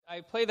I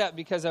play that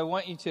because I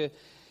want you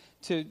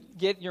to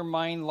get your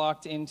mind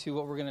locked into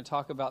what we're going to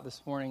talk about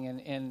this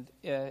morning. And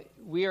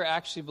we are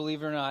actually,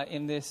 believe it or not,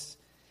 in this,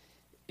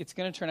 it's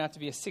going to turn out to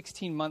be a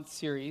 16-month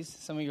series.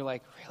 Some of you are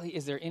like, really?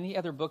 Is there any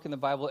other book in the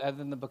Bible other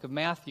than the book of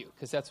Matthew?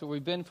 Because that's where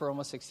we've been for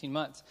almost 16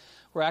 months.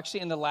 We're actually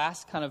in the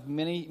last kind of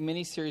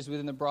mini series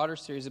within the broader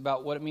series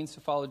about what it means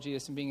to follow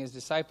Jesus and being his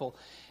disciple.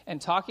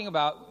 And talking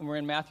about, we're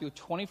in Matthew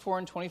 24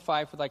 and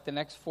 25 for like the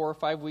next 4 or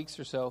 5 weeks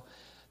or so,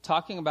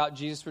 talking about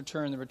Jesus'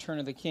 return, the return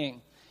of the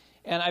King.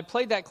 And I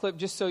played that clip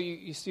just so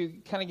you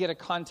kind of get a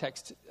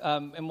context,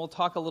 and we'll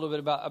talk a little bit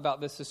about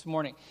this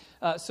morning.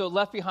 So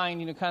Left Behind,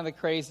 kind of the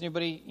craze.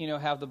 Anybody,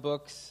 have the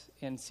books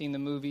and seen the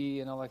movie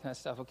and all that kind of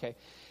stuff? Okay.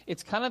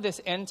 It's kind of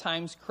this end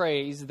times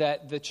craze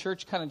that the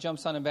church kind of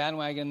jumps on a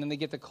bandwagon, and then they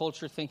get the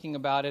culture thinking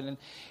about it.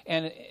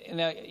 And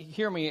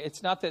hear me,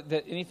 it's not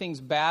that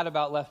anything's bad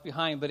about Left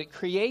Behind, but it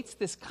creates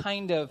this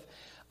kind of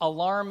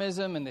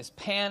alarmism and this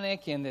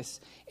panic and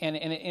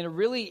it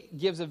really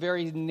gives a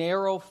very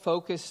narrow,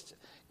 focused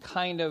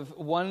kind of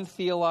one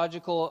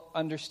theological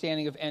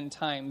understanding of end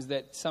times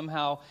that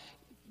somehow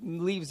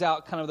leaves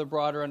out kind of the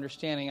broader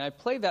understanding. And I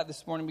played that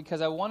this morning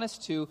because I want us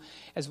to,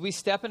 as we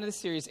step into the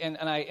series, and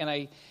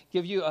I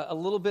give you a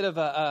little bit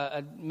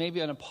of maybe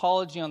an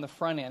apology on the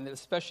front end,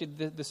 especially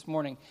this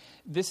morning.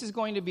 This is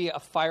going to be a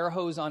fire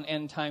hose on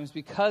end times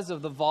because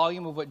of the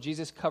volume of what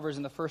Jesus covers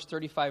in the first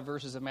 35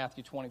 verses of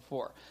Matthew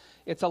 24.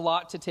 It's a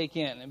lot to take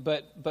in,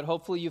 but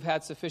hopefully you've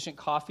had sufficient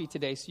coffee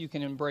today so you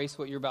can embrace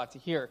what you're about to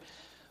hear.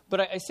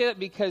 But I say that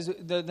because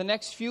the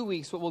next few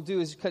weeks, what we'll do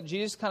is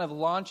Jesus kind of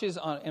launches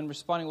on and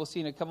responding, we'll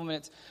see in a couple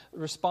minutes,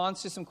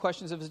 responds to some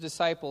questions of his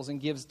disciples and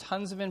gives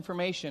tons of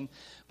information,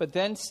 but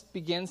then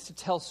begins to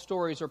tell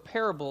stories or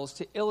parables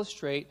to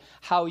illustrate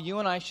how you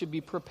and I should be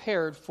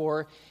prepared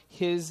for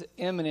his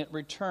imminent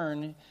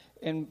return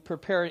and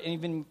prepared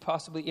even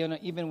possibly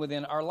even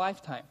within our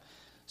lifetime.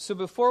 So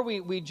before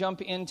we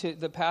jump into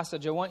the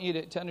passage, I want you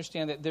to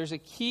understand that there's a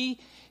key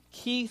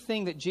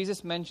thing that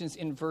Jesus mentions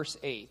in verse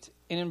 8.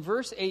 And in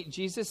verse 8,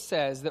 Jesus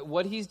says that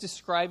what he's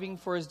describing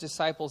for his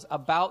disciples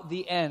about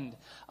the end,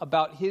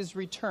 about his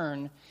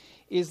return,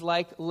 is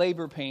like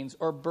labor pains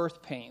or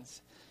birth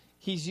pains.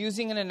 He's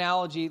using an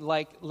analogy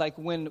like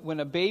when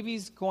a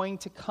baby's going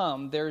to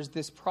come, there's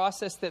this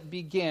process that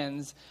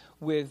begins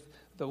with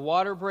the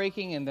water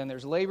breaking, and then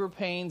there's labor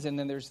pains, and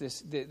then there's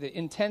the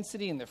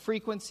intensity and the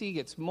frequency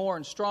gets more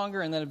and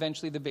stronger, and then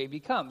eventually the baby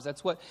comes.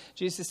 That's what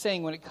Jesus is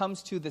saying when it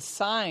comes to the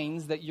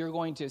signs that you're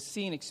going to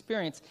see and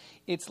experience.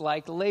 It's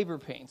like labor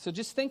pains. So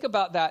just think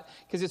about that,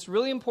 because it's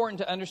really important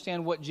to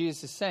understand what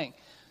Jesus is saying.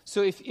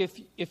 So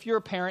if you're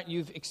a parent,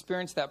 you've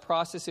experienced that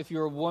process. If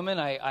you're a woman,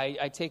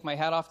 I take my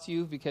hat off to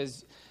you,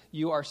 because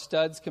you are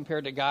studs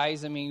compared to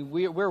guys. I mean,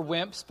 we're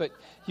wimps, but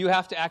you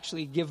have to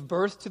actually give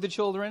birth to the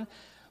children.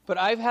 But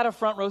I've had a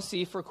front row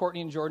seat for Courtney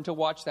and Jordan to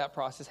watch that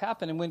process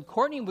happen. And when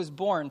Courtney was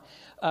born,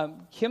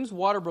 Kim's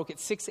water broke at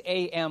 6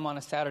 a.m. on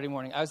a Saturday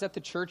morning. I was at the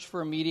church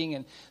for a meeting,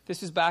 and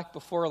this was back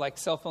before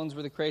cell phones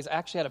were the craze. I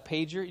actually had a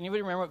pager.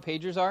 Anybody remember what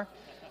pagers are?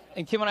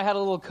 And Kim and I had a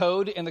little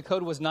code, and the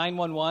code was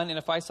 911. And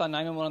if I saw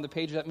 911 on the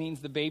pager, that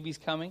means the baby's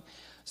coming.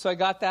 So I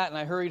got that, and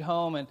I hurried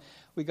home, and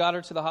we got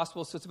her to the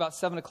hospital. So it's about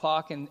 7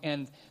 o'clock,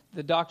 and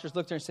the doctors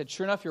looked at her and said,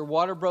 sure enough, your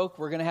water broke.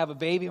 We're going to have a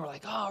baby. And we're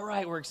like, all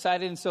right, we're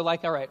excited. And so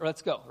all right,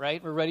 let's go,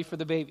 right? We're ready for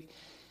the baby.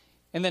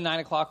 And then 9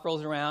 o'clock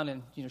rolls around,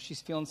 and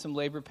she's feeling some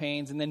labor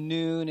pains. And then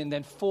noon, and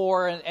then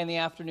 4 in the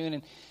afternoon,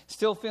 and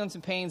still feeling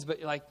some pains, but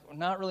we're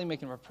not really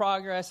making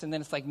progress. And then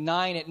it's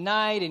 9 at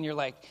night, and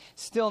you're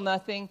still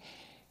nothing.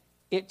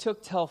 It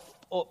took till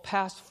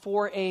past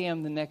 4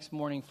 a.m. the next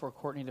morning for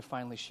Courtney to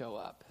finally show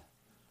up.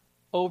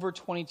 Over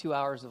 22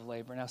 hours of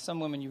labor. Now, some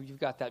women, you've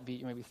got that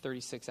beat, maybe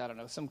 36, I don't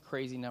know, some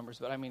crazy numbers,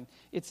 but I mean,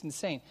 it's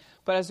insane.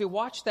 But as we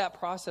watch that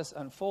process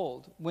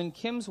unfold, when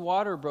Kim's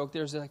water broke,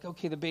 there's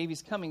okay, the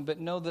baby's coming, but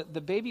no,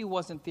 the baby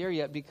wasn't there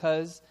yet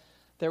because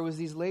there was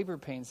these labor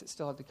pains that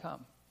still had to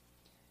come.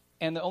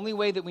 And the only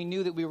way that we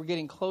knew that we were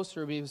getting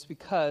closer was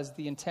because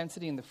the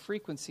intensity and the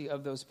frequency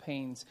of those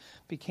pains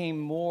became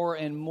more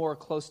and more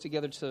close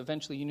together, so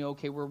eventually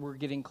okay, we're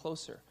getting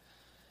closer.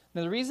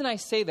 Now, the reason I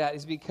say that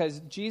is because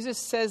Jesus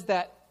says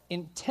that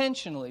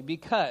intentionally,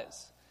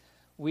 because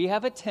we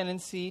have a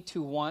tendency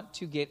to want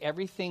to get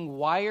everything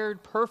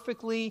wired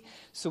perfectly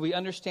so we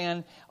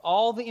understand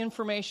all the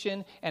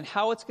information and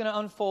how it's going to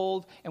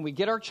unfold, and we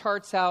get our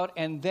charts out,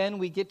 and then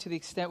we get to the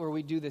extent where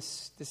we do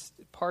this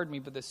pardon me,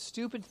 but the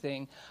stupid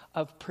thing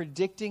of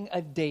predicting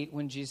a date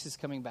when Jesus is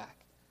coming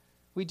back.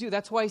 We do.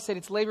 That's why he said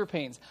it's labor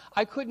pains.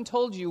 I couldn't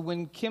told you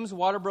when Kim's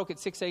water broke at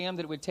 6 a.m.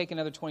 that it would take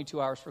another 22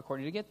 hours for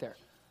Courtney to get there.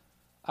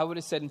 I would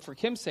have said, and for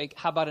Kim's sake,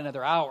 how about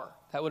another hour?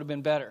 That would have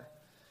been better.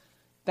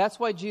 That's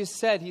why Jesus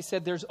said, he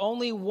said, there's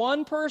only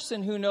one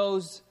person who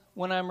knows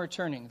when I'm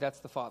returning. That's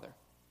the Father.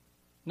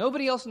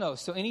 Nobody else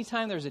knows. So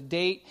anytime there's a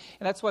date,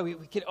 and that's why we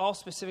get all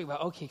specific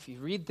about, okay, if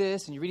you read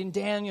this, and you read in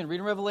Daniel, and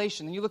read in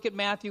Revelation, then you look at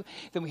Matthew,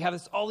 then we have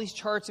all these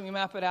charts, and we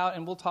map it out,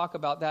 and we'll talk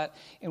about that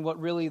and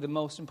what really the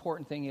most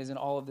important thing is in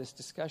all of this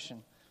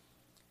discussion.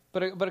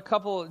 But a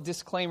couple of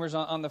disclaimers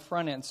on the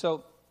front end.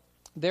 So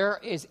there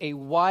is a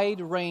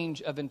wide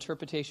range of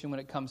interpretation when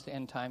it comes to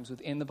end times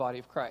within the body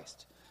of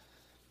Christ.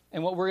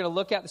 And what we're going to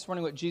look at this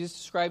morning, what Jesus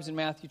describes in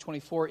Matthew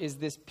 24, is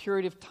this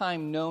period of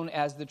time known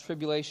as the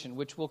tribulation,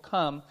 which will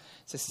come.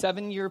 It's a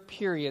 7-year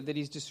period that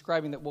he's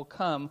describing that will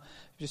come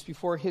just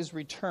before his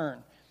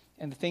return,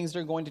 and the things that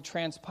are going to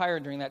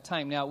transpire during that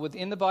time. Now,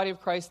 within the body of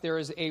Christ, there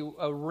is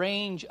a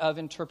range of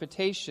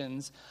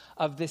interpretations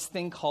of this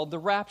thing called the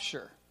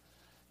rapture.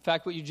 In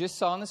fact, what you just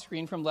saw on the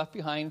screen from Left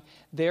Behind,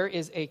 there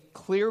is a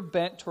clear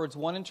bent towards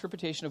one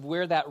interpretation of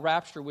where that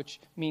rapture, which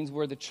means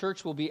where the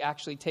church will be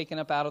actually taken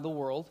up out of the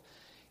world,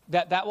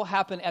 that will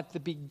happen at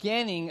the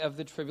beginning of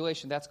the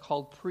tribulation. That's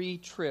called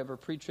pre-trib or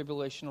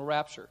pre-tribulational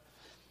rapture.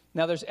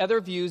 Now, there's other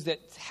views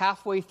that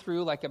halfway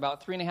through, like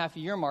about 3.5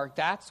 year mark,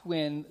 that's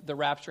when the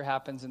rapture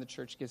happens and the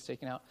church gets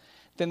taken out.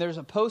 Then there's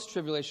a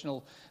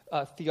post-tribulational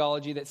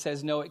theology that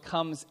says, no, it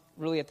comes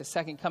really at the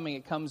second coming.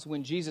 It comes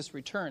when Jesus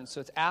returns.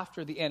 So it's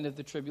after the end of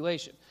the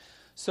tribulation.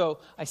 So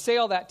I say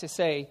all that to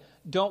say,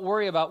 don't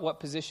worry about what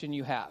position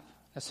you have.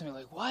 Now somebody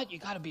like, what? You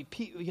have to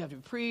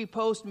be pre,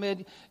 post,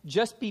 mid.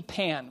 Just be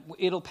pan.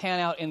 It'll pan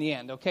out in the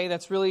end, okay?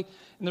 That's really,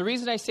 and the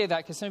reason I say that,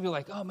 because some of you are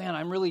like, oh man,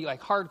 I'm really like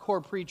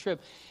hardcore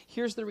pre-trib.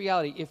 Here's the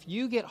reality. If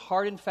you get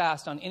hard and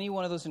fast on any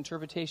one of those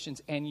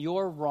interpretations and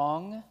you're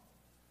wrong,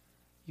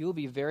 you'll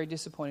be very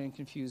disappointed and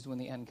confused when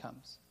the end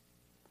comes.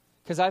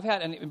 Because I've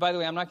had, and by the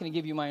way, I'm not going to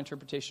give you my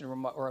interpretation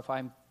or if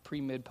I'm pre,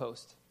 mid,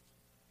 post.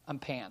 I'm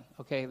pan,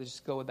 okay? Let's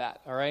just go with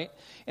that, all right?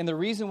 And the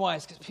reason why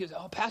is because people say,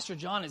 oh, Pastor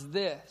John is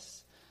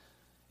this.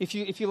 If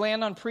you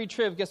land on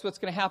pre-trib, guess what's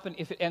going to happen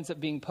if it ends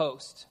up being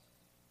post?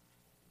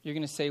 You're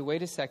going to say,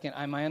 wait a second,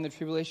 am I in the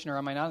tribulation or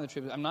am I not in the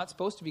tribulation? I'm not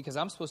supposed to be because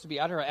I'm supposed to be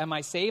out here. Am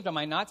I saved? Am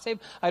I not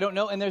saved? I don't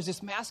know. And there's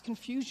this mass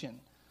confusion.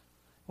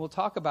 We'll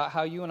talk about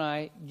how you and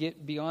I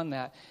get beyond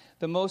that.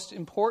 The most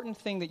important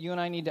thing that you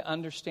and I need to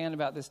understand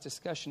about this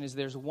discussion is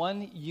there's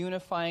one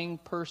unifying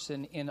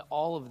person in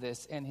all of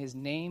this, and his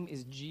name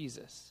is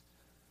Jesus.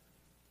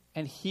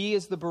 And he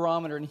is the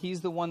barometer, and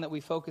he's the one that we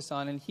focus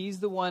on. And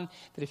he's the one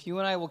that if you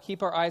and I will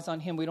keep our eyes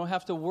on him, we don't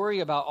have to worry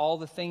about all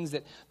the things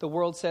that the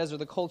world says or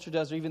the culture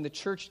does or even the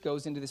church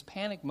goes into this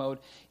panic mode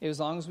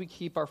as long as we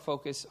keep our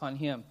focus on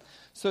him.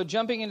 So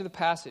jumping into the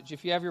passage,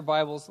 if you have your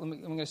Bibles, I'm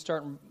going to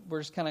start.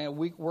 We're just kind of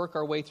going to work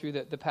our way through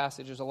the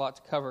passage. There's a lot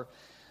to cover.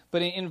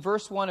 But in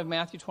verse 1 of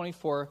Matthew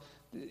 24,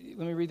 let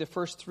me read the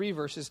first 3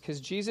 verses because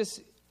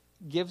Jesus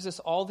gives us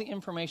all the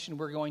information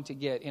we're going to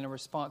get in a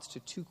response to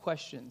 2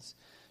 questions.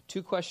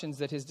 2 questions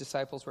that his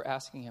disciples were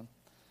asking him.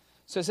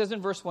 So it says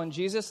in verse 1,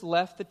 Jesus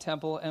left the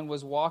temple and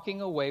was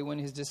walking away when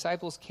his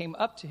disciples came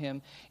up to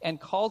him and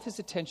called his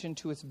attention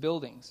to its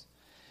buildings.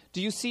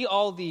 Do you see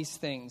all these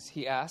things?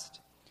 He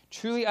asked.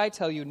 Truly I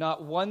tell you,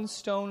 not one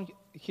stone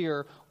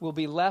here will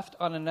be left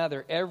on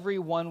another. Every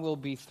one will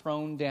be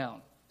thrown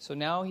down. So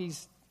now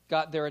he's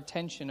got their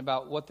attention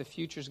about what the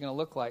future is going to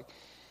look like.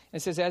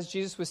 It says, as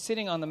Jesus was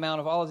sitting on the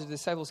Mount of Olives, the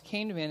disciples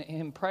came to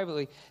him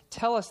privately.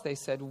 Tell us, they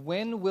said,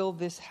 when will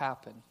this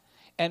happen?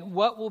 And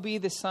what will be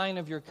the sign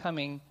of your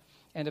coming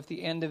and of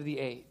the end of the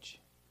age?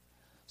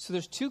 So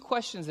there's 2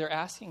 questions they're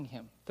asking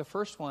him. The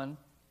first one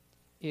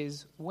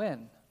is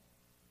when?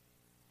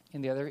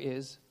 And the other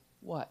is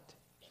what?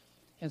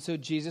 And so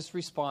Jesus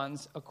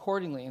responds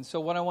accordingly. And so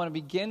what I want to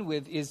begin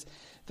with is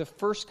the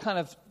first kind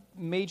of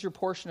major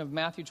portion of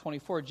Matthew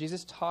 24.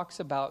 Jesus talks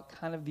about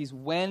kind of these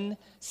when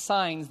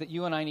signs that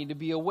you and I need to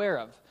be aware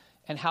of,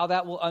 and how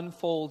that will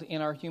unfold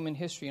in our human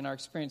history, in our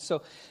experience.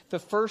 So the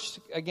first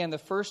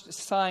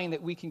sign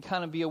that we can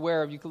kind of be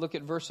aware of, you can look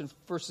at verses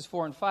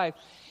 4 and 5,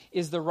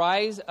 is the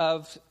rise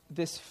of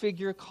this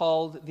figure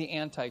called the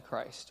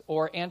Antichrist,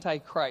 or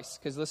Antichrist,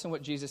 because listen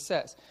what Jesus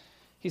says.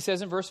 He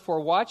says in verse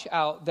 4, watch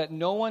out that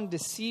no one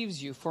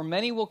deceives you, for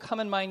many will come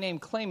in my name,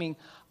 claiming,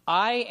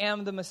 I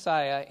am the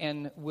Messiah,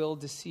 and will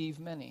deceive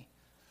many.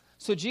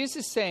 So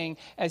Jesus is saying,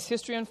 as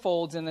history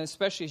unfolds, and then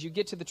especially as you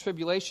get to the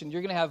tribulation,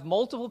 you're going to have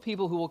multiple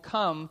people who will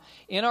come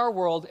in our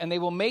world, and they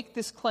will make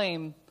this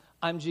claim,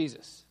 I'm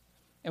Jesus.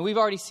 And we've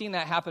already seen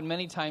that happen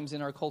many times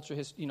in our culture,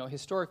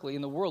 historically.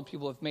 In the world,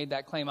 people have made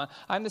that claim,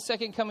 I'm the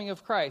second coming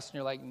of Christ. And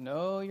you're like,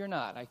 no, you're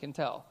not, I can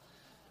tell.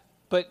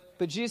 But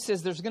Jesus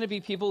says there's going to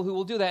be people who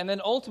will do that. And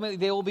then ultimately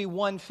there will be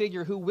one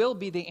figure who will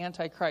be the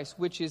Antichrist,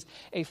 which is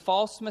a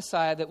false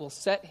Messiah that will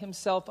set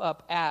himself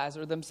up as,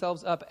 or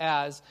themselves up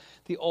as,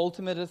 the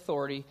ultimate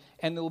authority.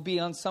 And it will be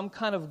on some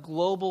kind of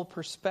global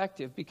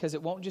perspective, because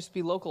it won't just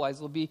be localized.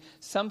 It will be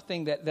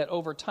something that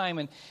over time,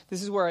 and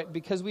this is where,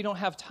 because we don't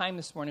have time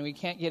this morning, we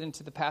can't get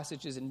into the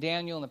passages in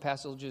Daniel and the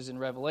passages in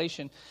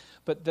Revelation.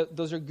 But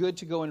those are good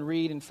to go and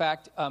read. In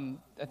fact,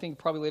 I think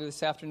probably later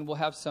this afternoon we'll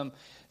have some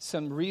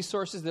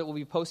resources that will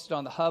be posted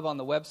on the hub on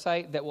the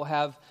website that will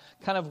have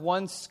kind of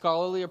one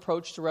scholarly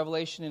approach to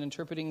Revelation and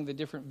interpreting the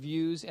different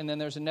views. And then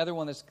there's another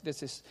one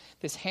that's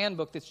this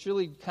handbook that's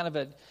really kind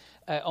of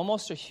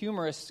almost a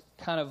humorous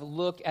kind of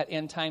look at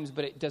end times,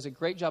 but it does a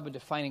great job of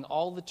defining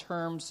all the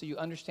terms so you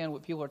understand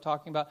what people are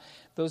talking about.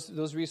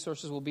 Those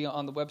resources will be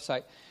on the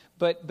website.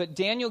 But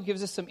Daniel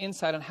gives us some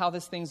insight on how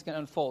this thing's going to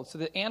unfold. So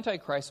the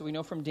Antichrist, so we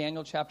know from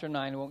Daniel chapter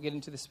 9, I won't get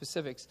into the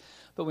specifics,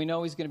 but we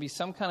know he's going to be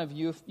some kind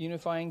of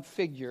unifying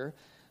figure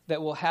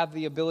that will have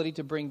the ability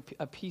to bring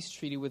a peace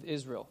treaty with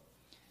Israel.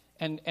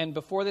 And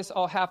before this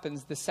all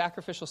happens, the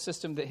sacrificial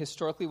system that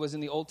historically was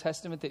in the Old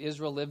Testament that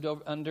Israel lived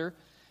under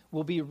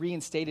will be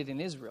reinstated in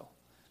Israel.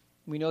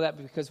 We know that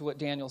because of what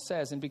Daniel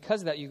says. And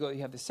because of that, you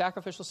have the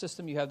sacrificial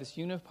system, you have this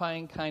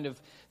unifying kind of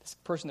this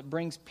person that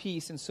brings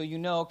peace. And so you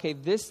know, okay,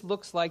 this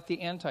looks like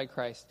the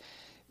Antichrist.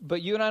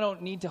 But you and I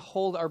don't need to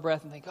hold our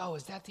breath and think, oh,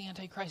 is that the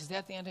Antichrist? Is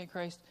that the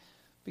Antichrist?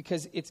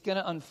 Because it's going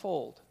to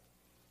unfold.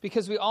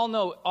 Because we all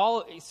know,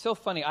 it's so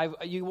funny,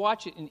 you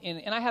watch it,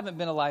 and I haven't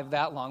been alive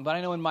that long, but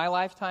I know in my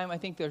lifetime, I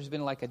think there's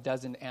been like a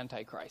dozen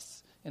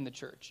Antichrists in the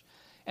church.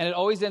 And it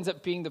always ends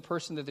up being the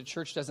person that the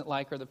church doesn't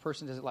like or the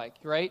person doesn't like,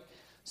 right?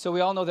 So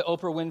we all know that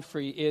Oprah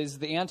Winfrey is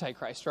the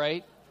Antichrist,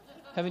 right?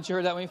 Haven't you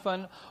heard that one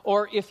fun?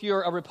 Or if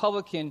you're a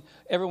Republican,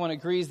 everyone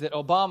agrees that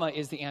Obama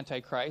is the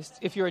Antichrist.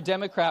 If you're a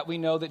Democrat, we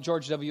know that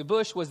George W.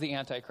 Bush was the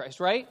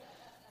Antichrist, right?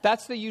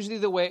 That's usually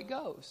the way it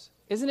goes.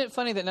 Isn't it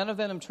funny that none of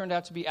them turned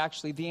out to be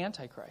actually the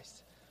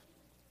Antichrist?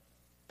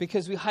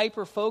 Because we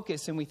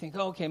hyper-focus and we think,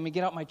 oh, okay, I'm going to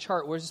get out my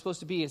chart. Where's it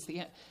supposed to be? It's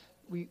the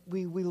we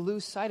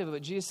lose sight of it.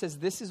 But Jesus says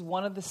this is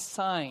one of the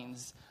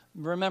signs.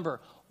 Remember,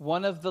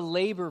 one of the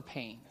labor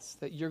pains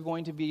that you're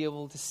going to be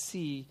able to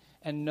see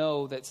and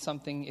know that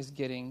something is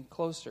getting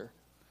closer.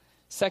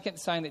 Second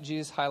sign that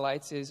Jesus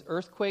highlights is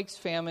earthquakes,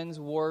 famines,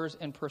 wars,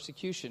 and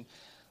persecution.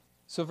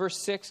 So verse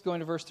 6 going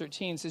to verse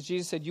 13 says,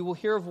 Jesus said, you will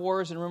hear of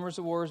wars and rumors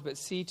of wars, but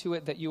see to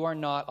it that you are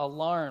not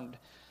alarmed.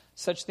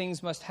 Such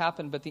things must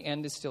happen, but the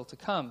end is still to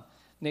come.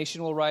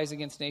 Nation will rise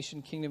against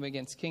nation, kingdom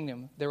against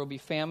kingdom. There will be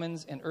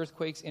famines and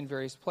earthquakes in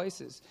various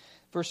places.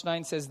 Verse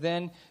 9 says,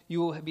 then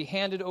you will be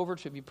handed over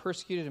to be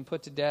persecuted and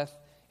put to death,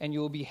 and you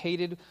will be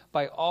hated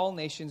by all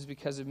nations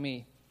because of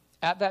me.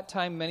 At that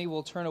time, many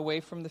will turn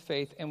away from the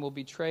faith and will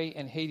betray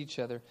and hate each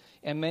other.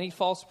 And many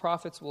false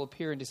prophets will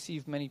appear and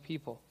deceive many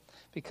people.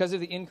 Because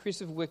of the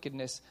increase of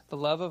wickedness, the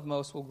love of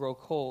most will grow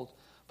cold,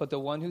 but the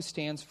one who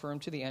stands firm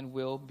to the end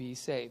will be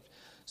saved.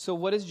 So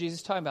what is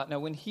Jesus talking about? Now,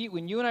 when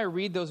you and I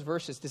read those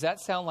verses, does that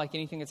sound like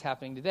anything that's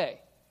happening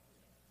today?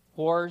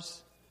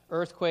 Wars,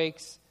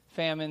 earthquakes,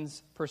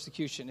 famines,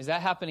 persecution. Is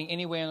that happening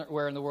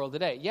anywhere in the world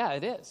today? Yeah,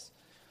 it is.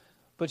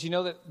 But you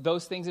know that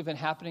those things have been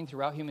happening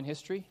throughout human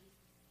history?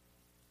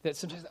 That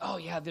sometimes, oh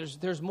yeah,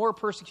 there's more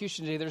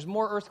persecution today, there's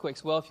more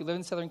earthquakes. Well, if you live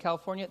in Southern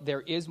California,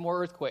 there is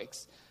more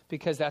earthquakes.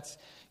 Because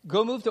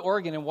go move to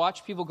Oregon and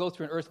watch people go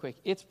through an earthquake.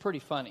 It's pretty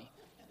funny.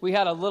 We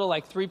had a little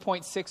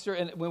 3.6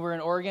 when we were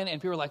in Oregon,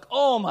 and people were like,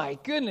 oh my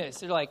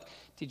goodness. They're like,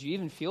 did you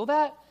even feel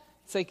that?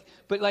 It's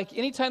but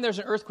anytime there's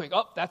an earthquake,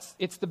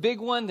 it's the big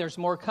one, there's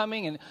more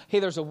coming, and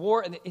hey, there's a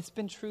war, and it's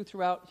been true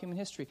throughout human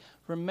history.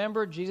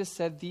 Remember, Jesus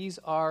said these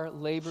are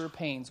labor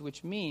pains,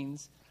 which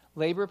means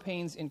labor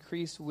pains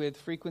increase with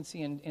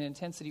frequency and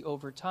intensity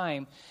over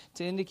time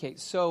to indicate.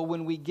 So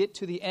when we get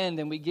to the end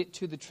and we get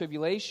to the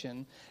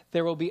tribulation,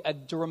 there will be a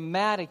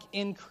dramatic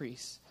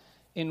increase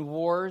in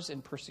wars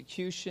and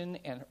persecution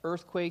and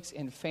earthquakes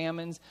and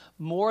famines,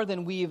 more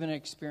than we even are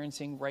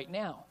experiencing right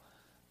now.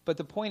 But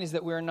the point is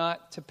that we're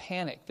not to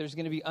panic. There's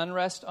going to be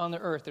unrest on the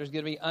earth. There's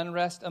going to be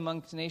unrest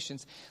amongst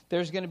nations.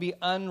 There's going to be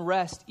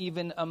unrest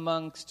even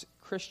amongst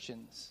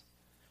Christians.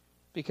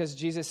 Because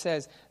Jesus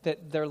says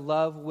that their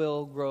love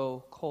will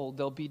grow cold.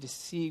 They'll be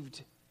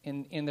deceived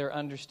in their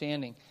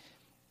understanding.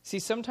 See,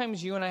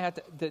 sometimes you and I have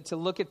to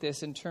look at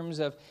this in terms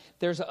of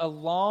there's a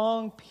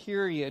long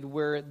period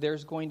where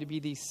there's going to be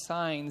these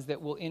signs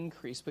that will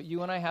increase. But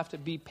you and I have to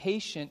be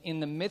patient in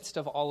the midst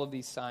of all of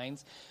these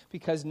signs,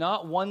 because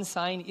not one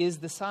sign is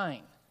the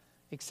sign,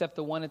 except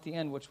the one at the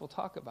end, which we'll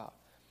talk about.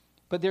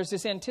 But there's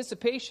this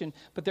anticipation,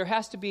 but there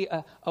has to be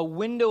a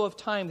window of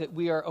time that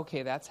we are,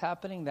 okay, that's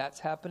happening,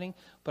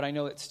 but I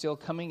know it's still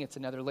coming. It's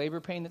another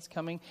labor pain that's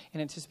coming,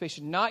 and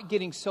anticipation, not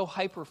getting so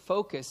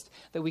hyper-focused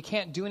that we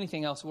can't do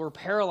anything else. We're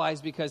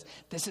paralyzed because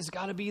this has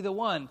got to be the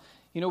one.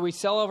 You know, we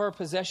sell all of our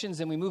possessions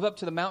and we move up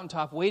to the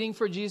mountaintop waiting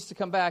for Jesus to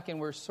come back, and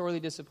we're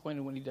sorely disappointed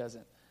when he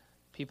doesn't.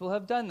 People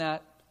have done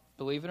that,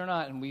 believe it or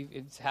not, and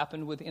it's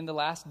happened within the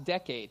last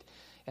decade.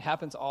 It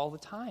happens all the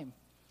time.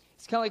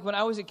 It's kind of like when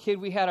I was a kid,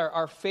 we had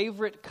our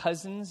favorite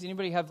cousins.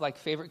 Anybody have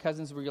favorite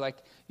cousins where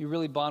you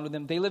really bond with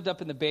them? They lived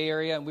up in the Bay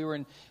Area, and we were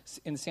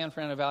in San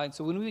Fernando Valley. And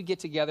so when we would get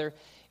together,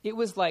 it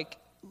was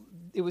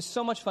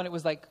so much fun. It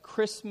was like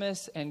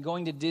Christmas and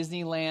going to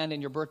Disneyland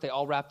and your birthday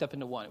all wrapped up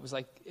into one. It was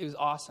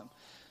awesome.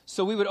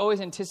 So we would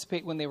always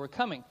anticipate when they were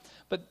coming.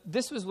 But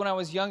this was when I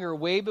was younger,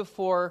 way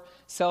before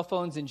cell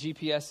phones and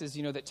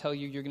GPSs, that tell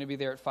you you're going to be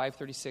there at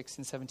 5:36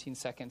 and 17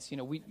 seconds.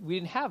 We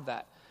didn't have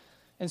that.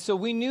 And so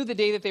we knew the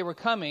day that they were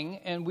coming,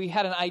 and we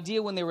had an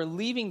idea when they were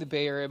leaving the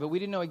Bay Area, but we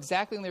didn't know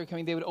exactly when they were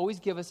coming. They would always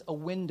give us a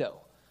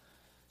window.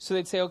 So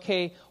they'd say,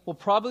 okay, we'll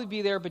probably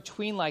be there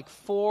between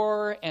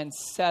 4 and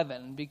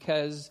 7,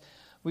 because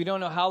We don't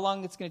know how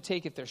long it's going to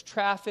take if there's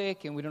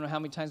traffic, and we don't know how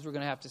many times we're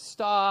going to have to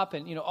stop,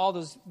 and, all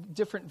those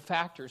different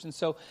factors. And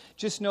so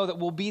just know that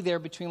we'll be there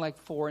between like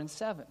 4 and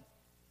 7.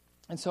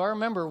 And so I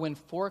remember when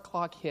 4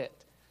 o'clock hit,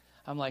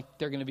 I'm like,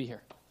 they're going to be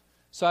here.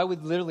 So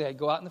I'd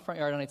go out in the front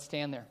yard and I'd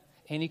stand there.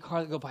 Any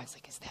car that go by, it's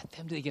like, is that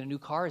them? Did they get a new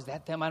car? Is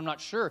that them? I'm not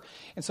sure.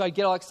 And so I'd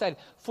get all excited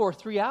for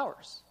 3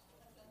 hours.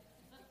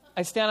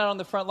 I stand out on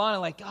the front lawn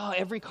and like,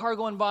 every car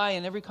going by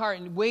and every car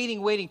and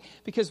waiting.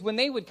 Because when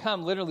they would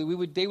come,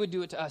 literally, they would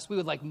do it to us. We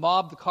would like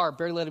mob the car,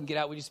 barely let them get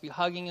out. We'd just be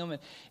hugging them.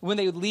 And when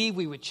they would leave,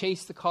 we would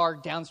chase the car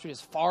down the street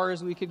as far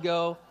as we could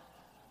go.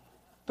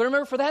 But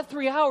remember, for that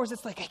 3 hours,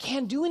 it's like, I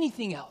can't do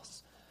anything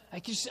else.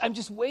 I'm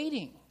just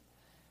waiting.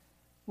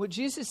 What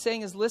Jesus is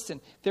saying is,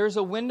 listen, there's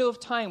a window of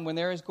time when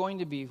there is going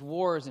to be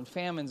wars and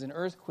famines and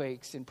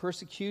earthquakes and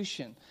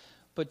persecution.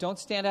 But don't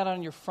stand out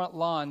on your front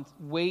lawn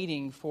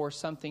waiting for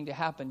something to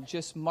happen.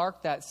 Just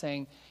mark that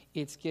saying,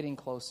 it's getting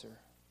closer.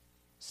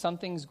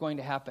 Something's going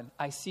to happen.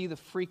 I see the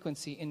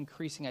frequency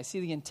increasing. I see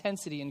the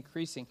intensity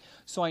increasing.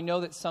 So I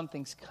know that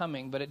something's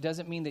coming. But it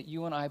doesn't mean that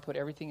you and I put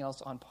everything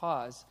else on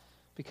pause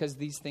because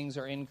these things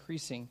are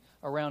increasing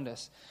around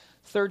us.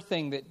 Third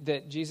thing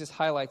that Jesus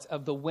highlights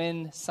of the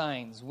when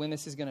signs, when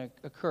this is going to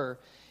occur,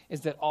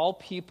 is that all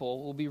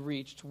people will be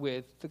reached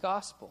with the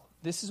gospel.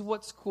 This is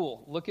what's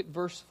cool. Look at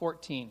verse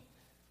 14.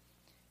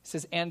 It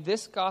says, and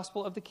this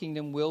gospel of the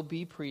kingdom will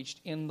be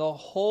preached in the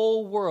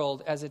whole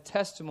world as a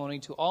testimony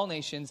to all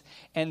nations,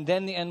 and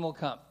then the end will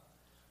come.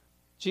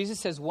 Jesus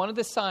says one of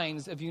the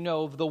signs of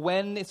the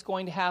when it's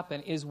going to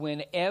happen is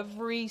when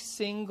every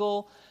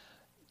single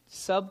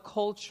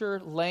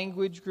subculture,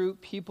 language group,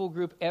 people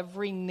group,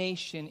 every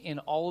nation in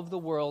all of the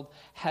world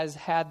has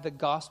had the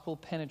gospel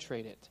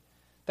penetrate it.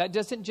 That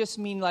doesn't just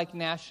mean like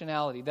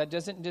nationality. That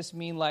doesn't just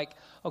mean like,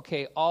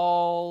 okay,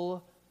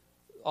 all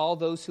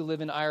those who live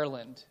in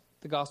Ireland,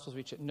 the gospel's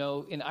reach it.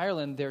 No, in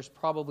Ireland, there's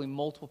probably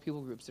multiple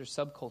people groups. There's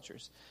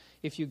subcultures.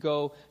 If you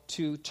go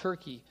to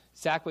Turkey,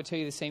 Zach would tell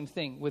you the same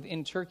thing.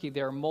 Within Turkey,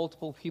 there are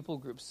multiple people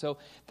groups. So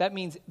that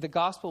means the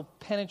gospel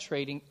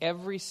penetrating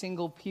every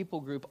single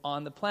people group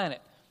on the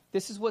planet.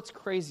 This is what's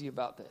crazy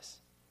about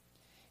this,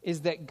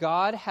 is that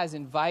God has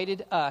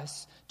invited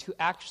us to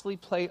actually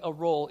play a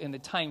role in the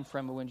time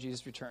frame of when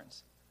Jesus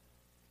returns.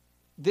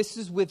 This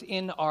is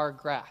within our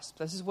grasp.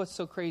 This is what's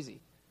so crazy.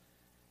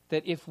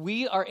 That if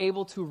we are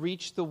able to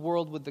reach the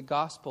world with the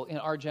gospel in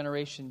our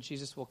generation,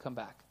 Jesus will come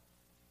back.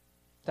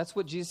 That's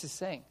what Jesus is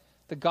saying.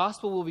 The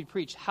gospel will be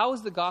preached. How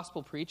is the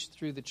gospel preached?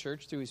 Through the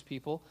church, through his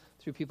people,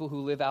 through people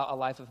who live out a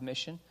life of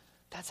mission.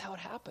 That's how it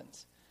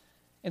happens.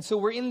 And so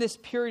we're in this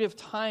period of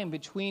time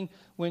between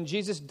when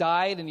Jesus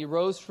died and he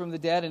rose from the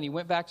dead and he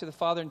went back to the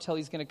Father until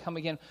he's going to come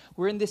again.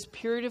 We're in this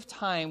period of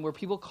time where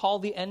people call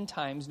the end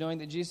times, knowing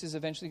that Jesus is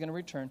eventually going to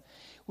return,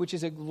 which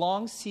is a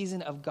long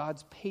season of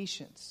God's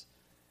patience.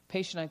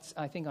 Patience,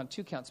 I think, on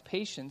two counts.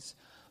 Patience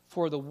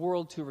for the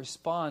world to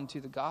respond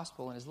to the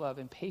gospel and his love,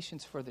 and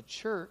patience for the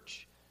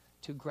church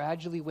to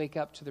gradually wake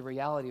up to the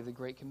reality of the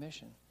Great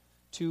Commission,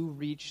 to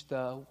reach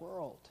the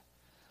world.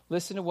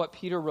 Listen to what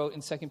Peter wrote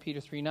in 2 Peter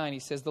 3:9. He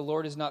says, the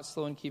Lord is not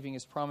slow in keeping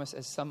his promise,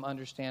 as some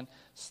understand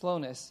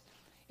slowness.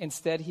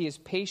 Instead, he is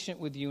patient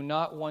with you,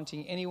 not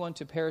wanting anyone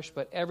to perish,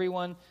 but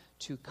everyone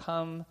to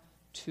come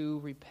to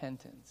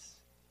repentance.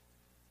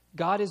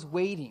 God is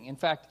waiting. In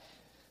fact,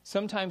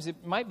 sometimes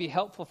it might be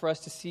helpful for us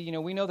to see,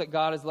 we know that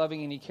God is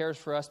loving and he cares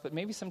for us, but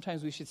maybe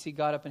sometimes we should see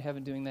God up in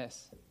heaven doing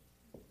this.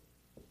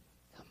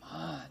 Come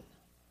on.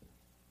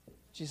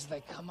 Jesus is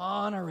like, come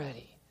on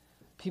already.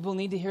 People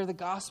need to hear the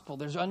gospel.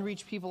 There's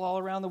unreached people all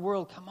around the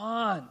world. Come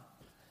on.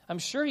 I'm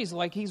sure he's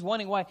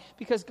wanting. Why?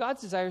 Because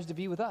God's desire is to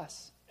be with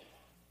us.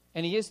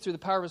 And he is through the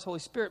power of his Holy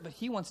Spirit, but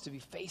he wants to be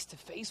face to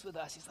face with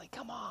us. He's like,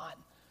 come on.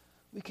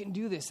 We can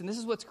do this. And this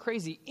is what's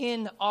crazy.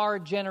 In our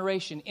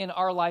generation, in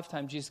our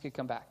lifetime, Jesus could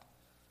come back.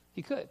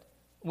 He could.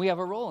 We have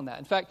a role in that.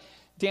 In fact,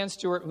 Dan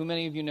Stewart, who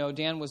many of you know,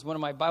 Dan was one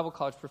of my Bible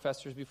college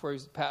professors before he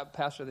was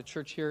pastor of the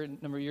church here a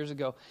number of years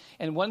ago.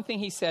 And one thing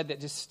he said that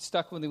just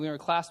stuck with me when we were in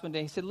class one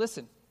day, he said,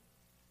 listen,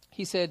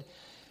 he said,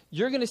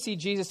 you're going to see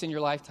Jesus in your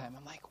lifetime.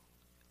 I'm like,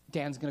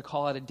 Dan's going to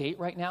call out a date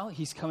right now?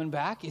 He's coming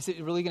back? Is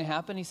it really going to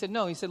happen? He said,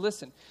 no. He said,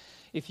 listen,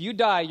 if you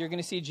die, you're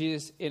going to see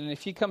Jesus. And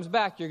if he comes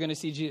back, you're going to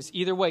see Jesus.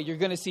 Either way, you're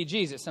going to see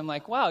Jesus. I'm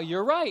like, wow,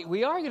 you're right.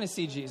 We are going to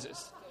see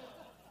Jesus.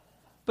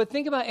 But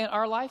think about in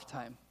our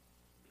lifetime.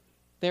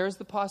 There is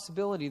the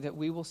possibility that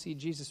we will see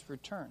Jesus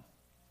return.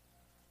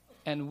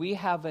 And we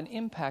have an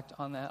impact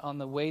on that, on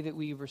the way that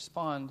we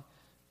respond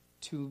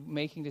to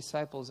making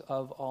disciples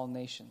of all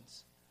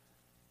nations.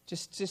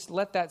 Just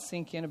let that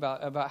sink in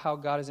about how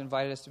God has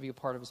invited us to be a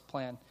part of his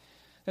plan.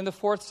 Then the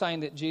fourth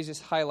sign that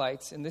Jesus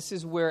highlights, and this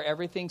is where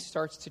everything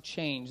starts to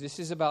change. This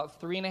is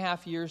about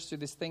 3.5 years through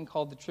this thing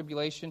called the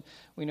tribulation.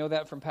 We know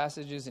that from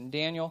passages in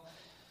Daniel.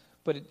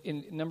 But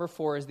in number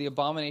 4 is the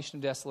abomination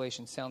of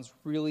desolation. Sounds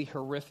really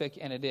horrific,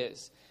 and it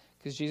is.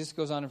 Because Jesus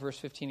goes on in verse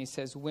 15, he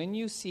says, when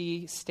you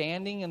see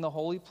standing in the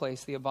holy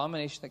place the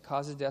abomination that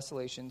causes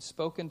desolation,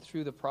 spoken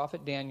through the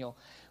prophet Daniel,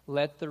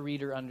 let the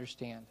reader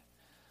understand.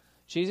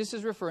 Jesus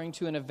is referring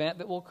to an event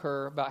that will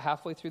occur about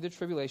halfway through the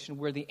tribulation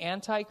where the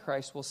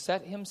Antichrist will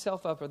set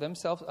himself up or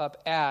themselves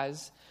up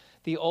as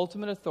the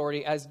ultimate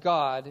authority, as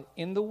God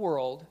in the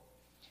world,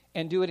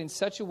 and do it in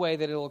such a way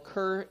that it will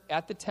occur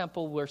at the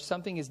temple where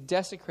something is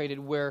desecrated,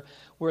 where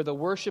the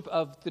worship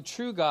of the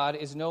true God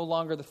is no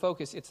longer the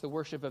focus. It's the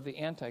worship of the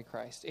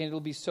Antichrist. And it'll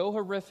be so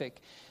horrific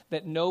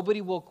that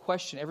nobody will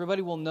question.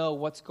 Everybody will know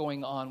what's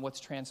going on, what's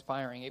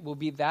transpiring. It will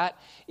be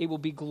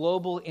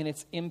global in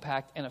its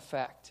impact and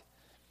effect.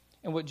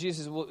 And what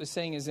Jesus was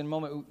saying is, in a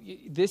moment,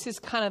 this is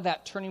kind of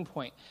that turning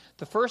point.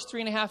 The first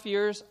 3.5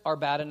 years are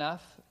bad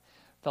enough.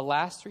 The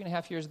last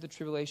 3.5 years of the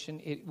tribulation,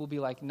 it will be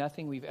like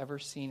nothing we've ever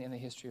seen in the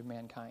history of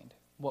mankind.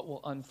 What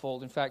will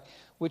unfold. In fact,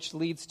 which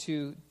leads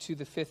to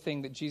the fifth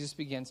thing that Jesus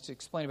begins to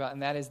explain about,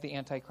 and that is the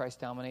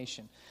Antichrist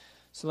domination.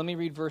 So let me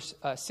read verse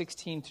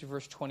 16 to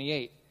verse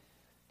 28.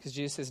 Because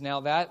Jesus says, now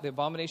that the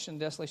abomination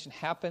and desolation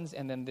happens,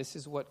 and then this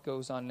is what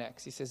goes on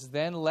next. He says,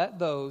 then let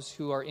those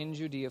who are in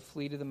Judea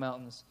flee to the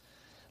mountains.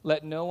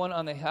 Let no one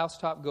on the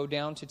housetop go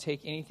down to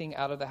take anything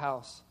out of the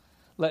house.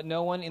 Let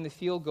no one in the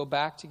field go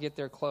back to get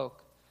their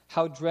cloak.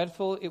 How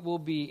dreadful it will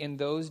be in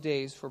those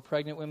days for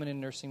pregnant women and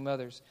nursing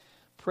mothers.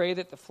 Pray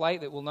that the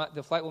flight will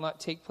not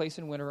take place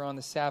in winter or on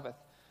the Sabbath.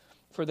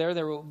 For there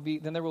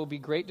will be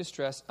great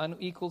distress,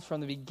 unequaled from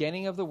the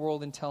beginning of the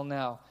world until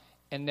now,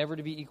 and never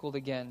to be equaled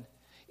again.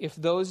 If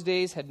those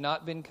days had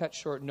not been cut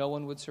short, no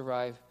one would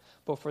survive.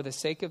 But for the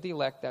sake of the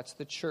elect, that's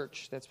the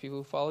church, that's people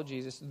who follow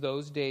Jesus,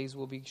 those days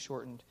will be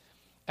shortened.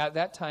 At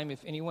that time,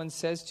 if anyone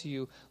says to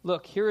you,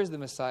 look, here is the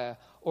Messiah,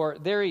 or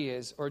there he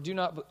is, or do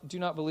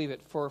not believe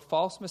it. For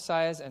false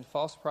messiahs and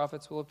false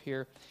prophets will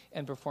appear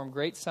and perform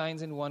great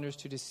signs and wonders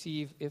to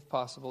deceive, if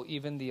possible,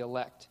 even the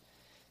elect.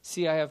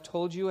 See, I have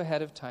told you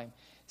ahead of time.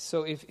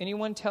 So if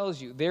anyone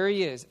tells you, there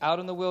he is, out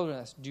in the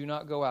wilderness, do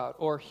not go out.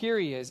 Or here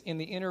he is, in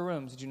the inner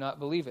rooms, do not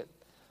believe it.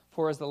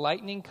 For as the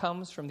lightning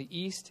comes from the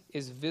east,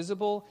 is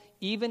visible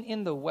even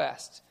in the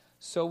west,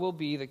 so will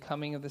be the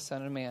coming of the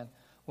Son of Man.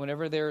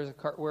 Wherever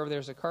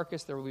there's a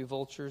carcass, there will be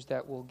vultures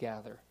that will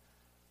gather.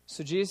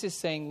 So Jesus is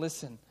saying,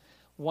 listen,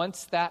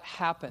 once that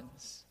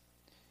happens,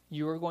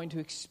 you are going to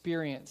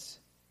experience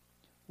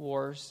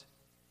wars,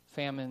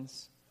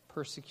 famines,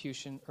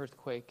 persecution,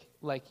 earthquake,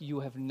 like you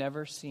have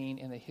never seen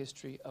in the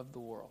history of the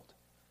world.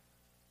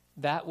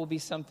 That will be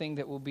something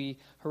that will be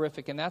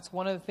horrific. And that's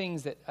one of the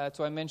things that's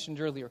what I mentioned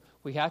earlier.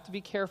 We have to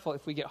be careful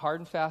if we get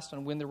hard and fast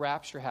on when the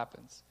rapture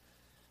happens.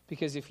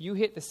 Because if you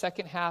hit the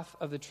second half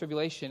of the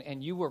tribulation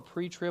and you were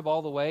pre-trib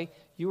all the way,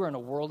 you were in a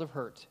world of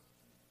hurt.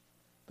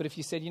 But if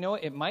you said, you know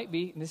what, it might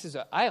be,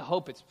 and I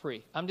hope it's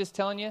pre. I'm just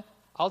telling you,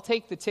 I'll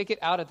take the ticket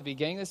out at the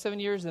beginning of the 7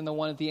 years than the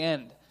one at the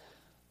end.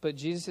 But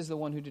Jesus is the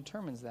one who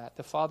determines that.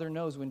 The Father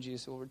knows when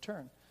Jesus will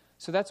return.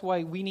 So that's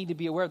why we need to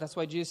be aware. That's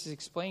why Jesus is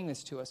explaining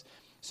this to us.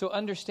 So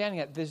understanding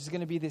that there's going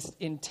to be this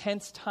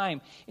intense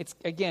time. It's,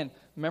 again,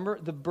 remember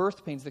the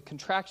birth pains, the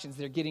contractions.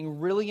 They're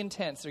getting really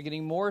intense. They're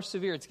getting more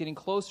severe. It's getting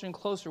closer and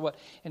closer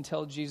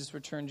until Jesus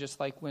returns, just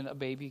like when a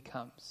baby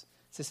comes.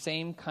 It's the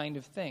same kind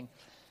of thing.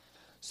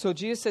 So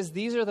Jesus says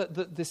these are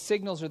the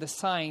signals or the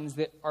signs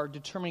that are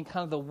determining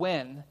kind of the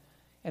when.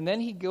 And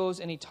then he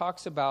goes and he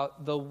talks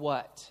about the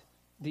what,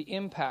 the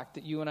impact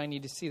that you and I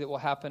need to see that will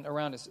happen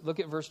around us. Look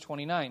at verse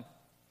 29.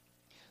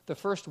 The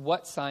first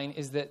what sign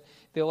is that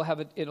it'll have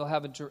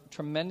a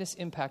tremendous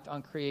impact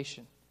on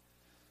creation.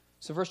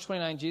 So verse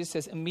 29, Jesus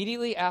says,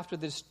 immediately after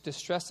the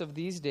distress of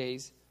those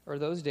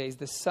days,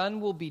 the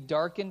sun will be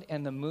darkened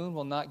and the moon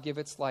will not give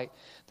its light.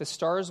 The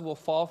stars will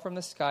fall from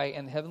the sky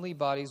and heavenly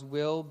bodies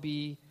will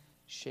be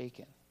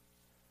shaken.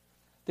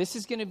 This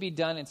is going to be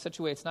done in such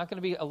a way, it's not going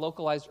to be a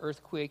localized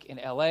earthquake in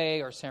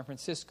LA or San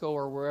Francisco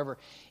or wherever.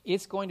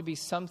 It's going to be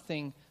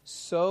something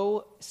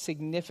so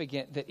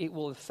significant that it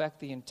will affect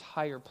the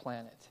entire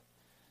planet.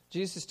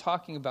 Jesus is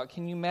talking about,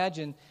 can you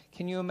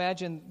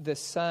imagine the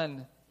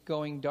sun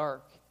going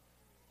dark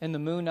and the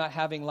moon not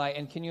having light?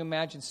 And can you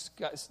imagine,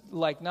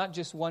 like, not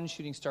just one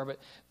shooting star,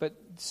 but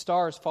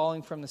stars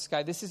falling from the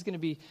sky? This is going to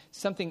be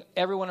something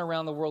everyone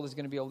around the world is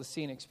going to be able to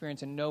see and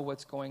experience and know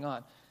what's going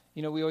on.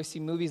 You know, we always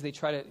see movies,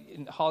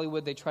 in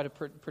Hollywood, they try to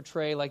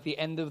portray like the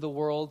end of the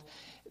world.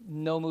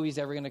 No movie's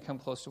ever going to come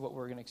close to what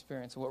we're going to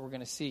experience and what we're going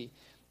to see.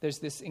 There's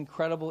this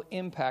incredible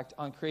impact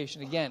on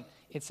creation. Again,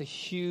 it's a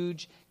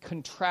huge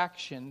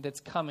contraction that's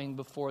coming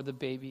before the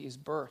baby is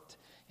birthed.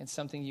 And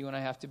something you and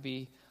I have to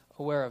be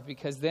aware of.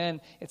 Because then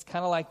it's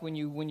kind of like when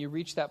you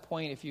reach that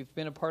point, if you've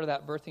been a part of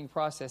that birthing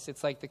process,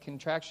 it's like the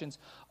contractions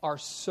are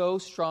so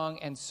strong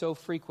and so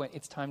frequent,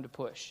 it's time to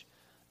push.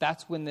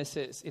 That's when this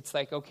is. It's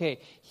like, okay,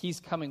 he's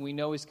coming. We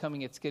know he's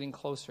coming. It's getting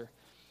closer.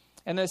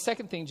 And the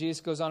second thing, Jesus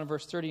goes on in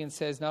verse 30 and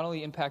says, not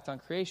only impact on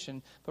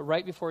creation, but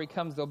right before he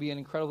comes, there'll be an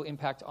incredible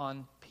impact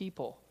on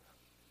people.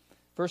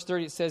 Verse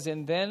 30, it says,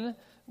 and then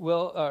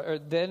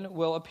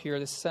will appear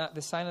the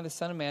sign of the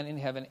Son of Man in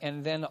heaven,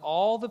 and then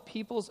all the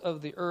peoples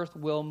of the earth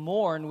will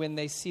mourn when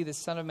they see the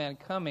Son of Man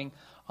coming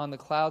on the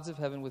clouds of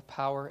heaven with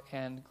power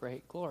and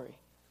great glory.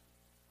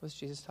 What's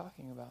Jesus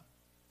talking about?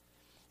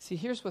 See,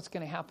 here's what's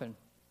going to happen.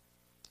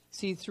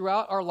 See,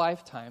 throughout our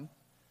lifetime,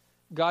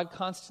 God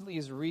constantly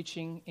is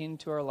reaching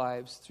into our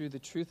lives through the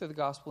truth of the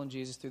gospel in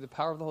Jesus, through the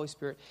power of the Holy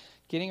Spirit,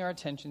 getting our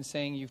attention,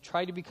 saying, you've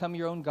tried to become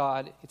your own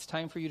God. It's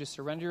time for you to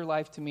surrender your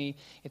life to me.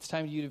 It's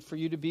time for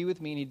you to be with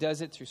me. And he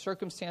does it through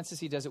circumstances.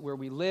 He does it where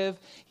we live.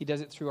 He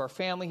does it through our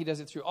family. He does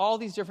it through all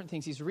these different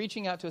things. He's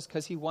reaching out to us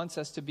because he wants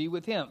us to be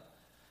with him.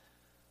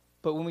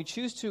 But when we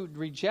choose to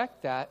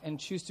reject that and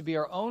choose to be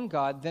our own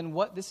God, then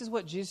this is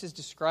what Jesus is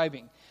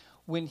describing.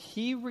 When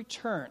he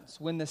returns,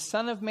 when the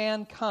Son of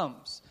Man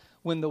comes,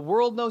 when the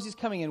world knows he's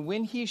coming, and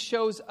when he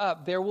shows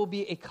up, there will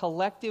be a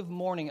collective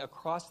mourning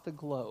across the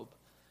globe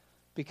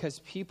because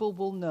people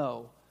will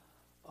know,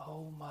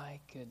 oh my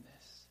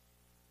goodness,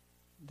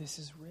 this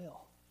is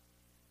real.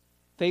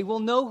 They will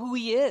know who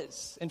he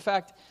is. In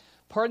fact,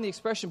 pardon the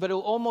expression, but it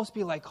will almost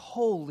be like,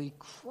 holy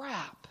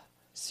crap,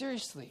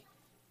 seriously,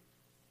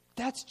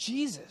 that's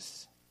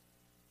Jesus.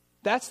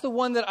 That's the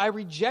one that I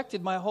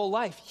rejected my whole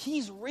life.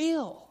 He's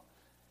real.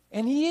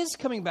 And he is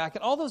coming back.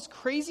 And all those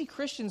crazy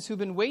Christians who've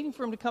been waiting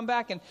for him to come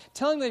back and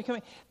telling them they're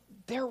coming,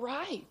 they're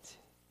right.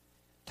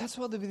 That's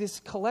why there'll be this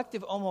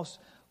collective almost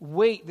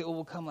weight that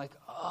will come like,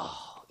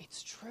 oh,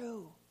 it's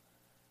true.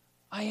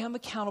 I am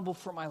accountable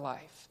for my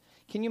life.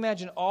 Can you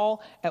imagine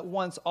all at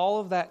once, all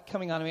of that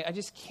coming on me? I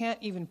just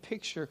can't even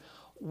picture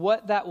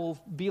what that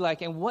will be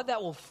like and what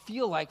that will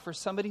feel like for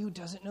somebody who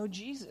doesn't know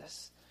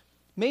Jesus.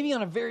 Maybe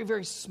on a very,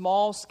 very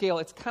small scale.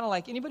 It's kind of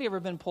like, anybody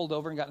ever been pulled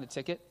over and gotten a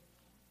ticket?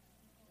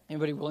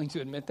 Anybody willing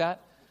to admit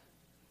that?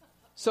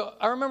 So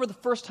I remember the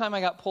first time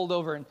I got pulled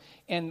over,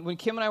 and when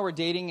Kim and I were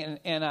dating,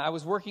 and I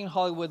was working in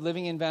Hollywood,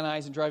 living in Van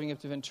Nuys and driving up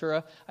to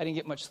Ventura. I didn't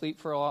get much sleep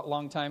for a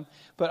long time,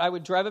 but I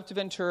would drive up to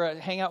Ventura,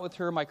 hang out with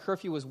her. My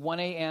curfew was 1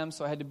 a.m.,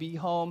 so I had to be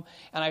home,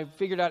 and I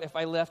figured out if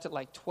I left at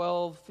like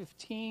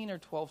 12:15 or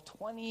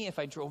 12:20, if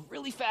I drove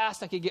really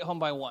fast, I could get home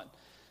by 1.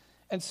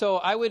 And so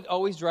I would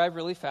always drive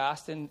really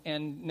fast and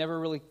never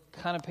really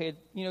kind of pay,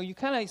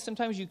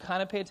 sometimes you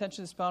kind of pay attention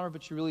to the speedometer,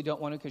 but you really don't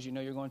want to because you know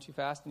you're going too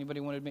fast. Anybody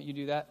want to admit you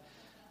do that?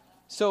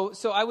 So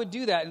I would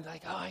do that and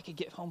like, I could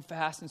get home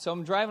fast. And so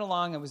I'm driving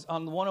along. I was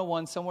on the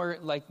 101 somewhere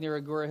like near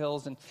Agoura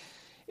Hills,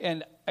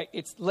 and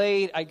it's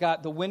late. I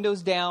got the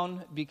windows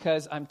down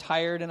because I'm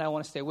tired and I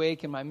want to stay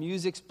awake, and my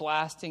music's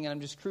blasting, and I'm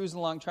just cruising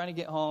along trying to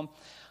get home.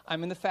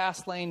 I'm in the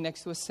fast lane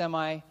next to a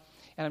semi.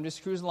 And I'm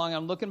just cruising along.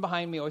 I'm looking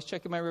behind me, always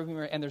checking my rearview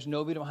mirror, and there's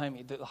nobody behind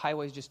me. The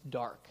highway is just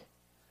dark.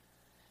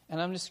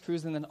 And I'm just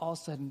cruising, and then all of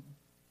a sudden,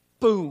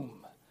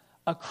 boom,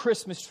 a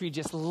Christmas tree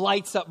just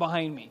lights up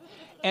behind me.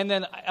 And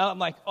then I'm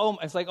like, oh,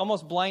 it's like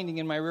almost blinding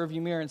in my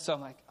rearview mirror. And so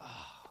I'm like,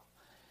 oh.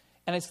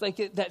 And it's like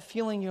that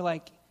feeling you're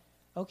like,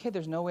 okay,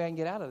 there's no way I can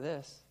get out of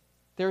this.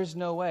 There is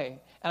no way.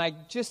 And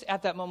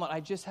at that moment, I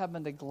just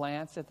happened to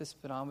glance at the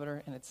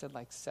speedometer, and it said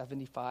like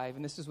 75.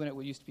 And this is when it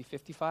used to be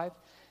 55.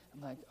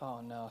 I'm like,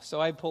 oh, no.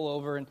 So I pull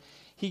over, and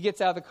he gets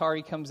out of the car.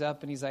 He comes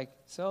up, and he's like,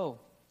 so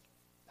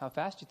how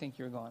fast do you think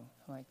you were going?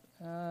 I'm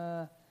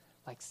like,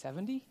 like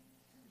 70?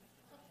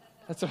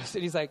 That's what I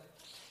said. He's like,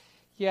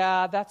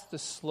 yeah, that's the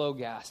slow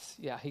gas.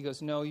 Yeah. He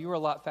goes, no, you were a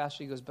lot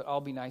faster. He goes, but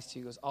I'll be nice to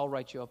you. He goes, I'll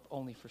write you up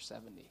only for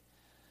 70.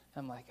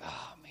 I'm like,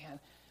 oh, man.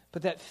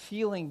 But that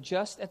feeling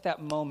just at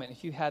that moment,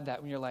 if you had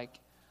that when you're like,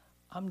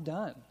 I'm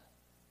done.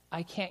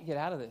 I can't get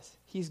out of this.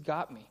 He's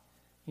got me.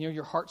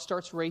 Your heart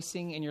starts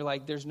racing and you're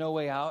like, there's no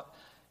way out.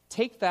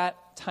 Take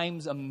that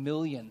times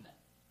 1,000,000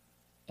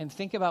 and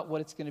think about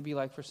what it's going to be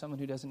like for someone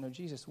who doesn't know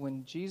Jesus.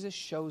 When Jesus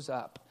shows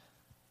up,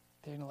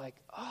 they're like,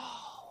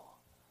 oh.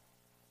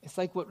 It's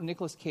like what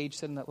Nicolas Cage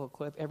said in that little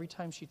clip. Every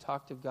time she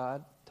talked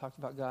about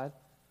God,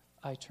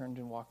 I turned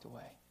and walked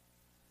away.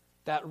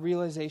 That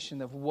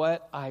realization of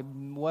what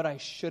I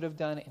should have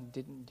done and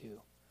didn't do.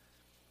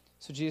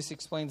 So Jesus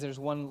explains there's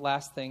one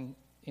last thing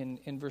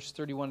in verse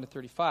 31 to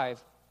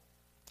 35.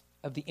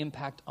 Of the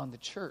impact on the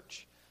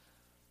church.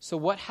 So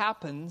what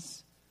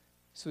happens,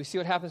 so we see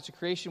what happens to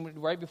creation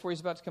right before he's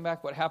about to come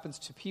back, what happens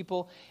to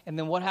people, and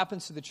then what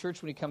happens to the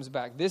church when he comes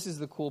back. This is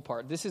the cool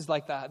part. This is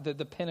like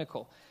the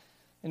pinnacle.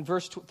 In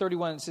verse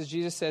 31, it says,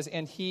 Jesus says,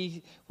 and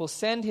he will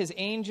send his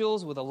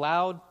angels with a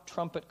loud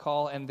trumpet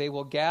call, and they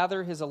will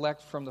gather his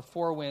elect from the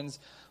four winds,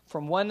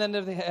 from one end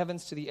of the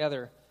heavens to the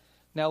other.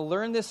 Now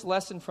learn this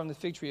lesson from the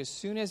fig tree. As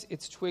soon as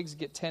its twigs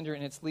get tender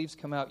and its leaves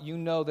come out, you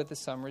know that the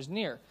summer is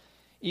near.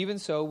 Even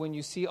so, when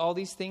you see all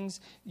these things,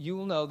 you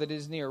will know that it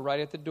is near, right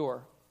at the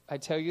door. I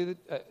tell you,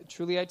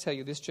 truly I tell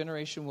you, this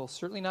generation will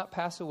certainly not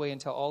pass away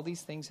until all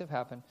these things have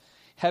happened.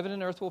 Heaven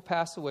and earth will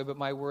pass away, but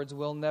my words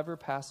will never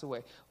pass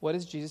away. What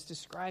is Jesus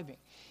describing?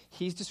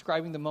 He's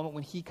describing the moment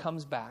when he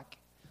comes back,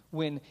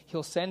 when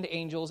he'll send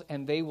angels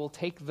and they will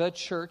take the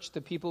church,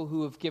 the people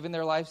who have given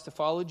their lives to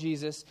follow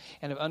Jesus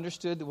and have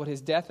understood what his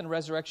death and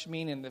resurrection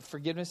mean and the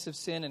forgiveness of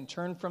sin and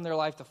turn from their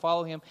life to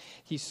follow him.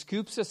 He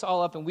scoops us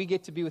all up and we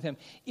get to be with him.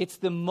 It's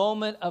the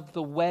moment of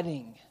the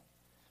wedding.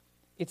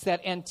 It's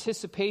that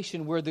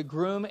anticipation where the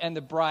groom and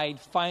the bride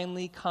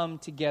finally come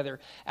together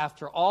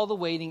after all the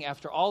waiting,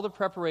 after all the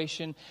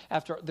preparation,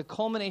 after the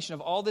culmination of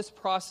all this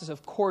process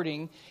of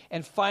courting,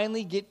 and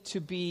finally get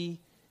to be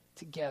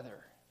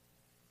together.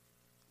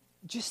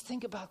 Just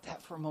think about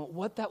that for a moment,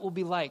 what that will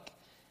be like.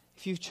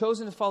 if you've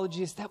chosen to follow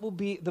Jesus, that will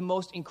be the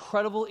most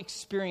incredible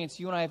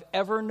experience you and I have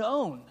ever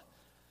known.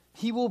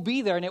 He will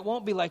be there, and it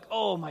won't be like,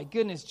 oh my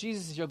goodness,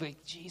 Jesus is here. It'll be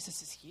like,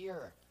 Jesus is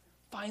here.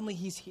 Finally,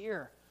 he's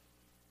here.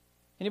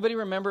 Anybody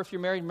remember, if you're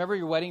married, remember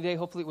your wedding day?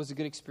 Hopefully it was a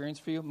good experience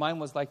for you. Mine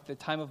was like the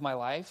time of my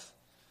life.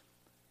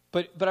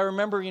 But I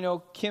remember,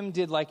 Kim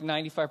did like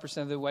 95%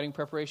 of the wedding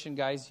preparation.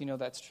 Guys,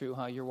 that's true,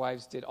 huh? Your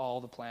wives did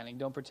all the planning.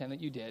 Don't pretend that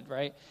you did,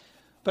 right?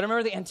 But I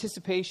remember the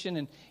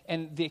anticipation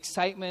and the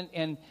excitement.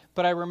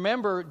 But I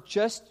remember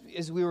just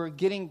as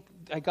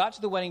I got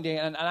to the wedding day,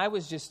 and I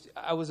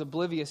was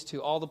oblivious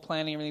to all the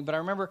planning and everything. But I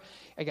remember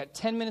I got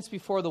 10 minutes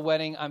before the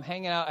wedding. I'm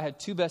hanging out. I had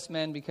 2 best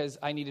men because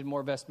I needed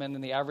more best men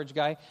than the average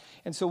guy.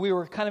 And so we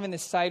were kind of in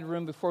this side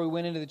room before we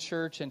went into the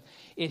church, and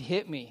it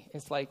hit me.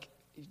 It's like,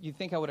 you'd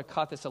think I would have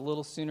caught this a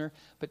little sooner,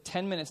 but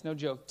 10 minutes, no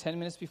joke, 10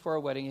 minutes before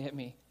our wedding, it hit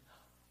me.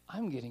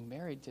 I'm getting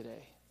married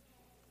today.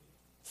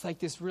 It's like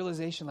this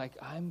realization, like,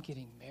 I'm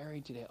getting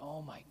married today.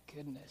 Oh, my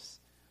goodness.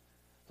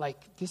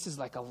 Like, this is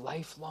like a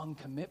lifelong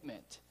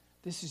commitment.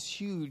 This is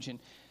huge. And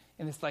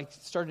it's like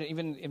started,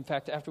 even, in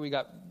fact, after we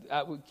got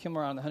with Kim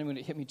on the honeymoon,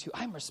 it hit me too.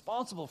 I'm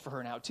responsible for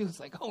her now, too.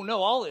 It's like, oh,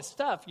 no, all this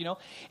stuff,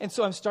 And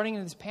so I'm starting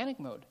in this panic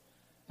mode.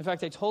 In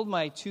fact, I told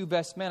my 2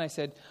 best men, I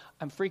said,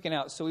 I'm freaking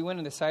out. So we went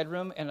in the side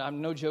room, and I'm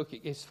no joke,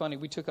 it's funny.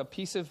 We took a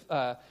piece of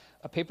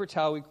a paper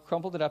towel, we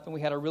crumpled it up, and we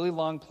had a really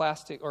long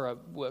plastic or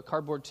a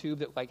cardboard tube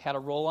that like had a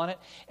roll on it,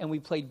 and we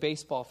played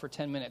baseball for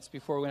 10 minutes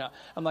before we went out.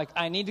 I'm like,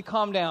 I need to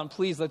calm down.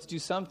 Please, let's do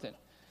something.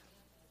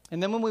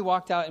 And then when we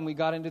walked out and we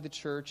got into the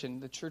church, and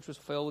the church was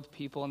filled with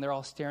people, and they're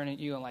all staring at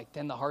you, and like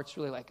then the heart's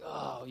really like,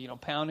 oh,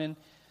 pounding.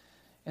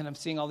 And I'm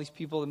seeing all these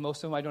people, and most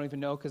of them I don't even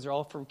know because they're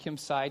all from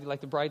Kim's side. Like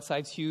the bride's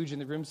side's huge,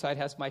 and the groom side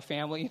has my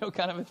family,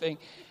 kind of a thing.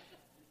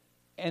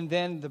 And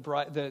then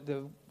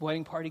the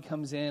wedding party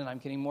comes in, and I'm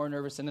getting more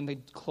nervous. And then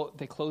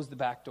they close the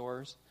back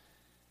doors.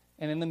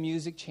 And then the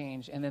music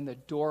changed, and then the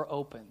door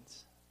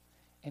opens.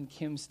 And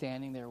Kim's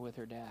standing there with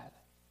her dad.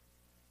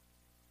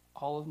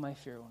 All of my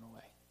fear went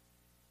away.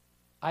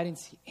 I didn't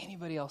see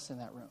anybody else in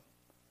that room.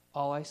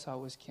 All I saw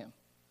was Kim.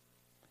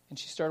 And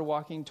she started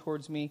walking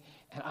towards me,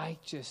 and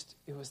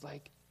it was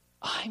like,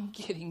 I'm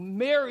getting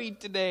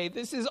married today.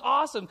 This is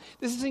awesome.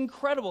 This is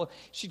incredible.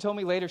 She told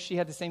me later she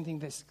had the same thing,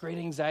 this great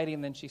anxiety,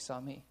 and then she saw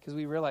me because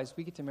we realized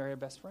we get to marry our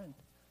best friend.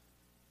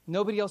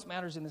 Nobody else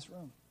matters in this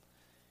room.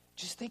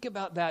 Just think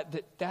about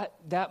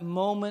that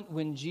moment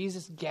when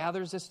Jesus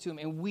gathers us to him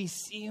and we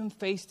see him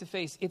face to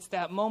face. It's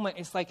that moment.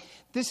 It's like,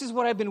 this is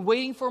what I've been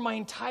waiting for my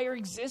entire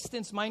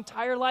existence, my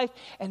entire life,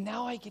 and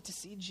now I get to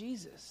see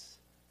Jesus.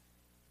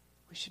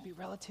 We should be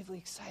relatively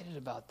excited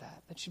about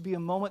that. That should be a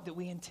moment that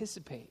we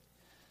anticipate.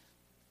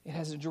 It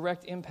has a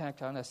direct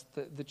impact on us,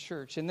 the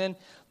church. And then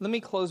let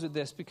me close with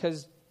this,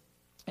 because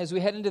as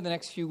we head into the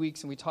next few weeks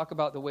and we talk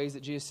about the ways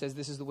that Jesus says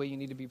this is the way you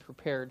need to be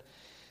prepared,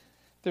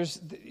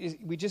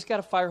 we just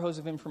got a fire hose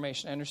of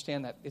information. I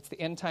understand that. It's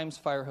the end times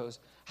fire hose.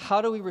 How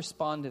do we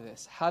respond to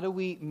this? How do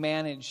we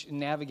manage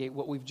and navigate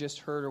what we've just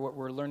heard or what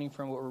we're learning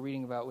from what we're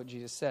reading about what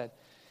Jesus said?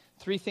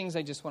 3 things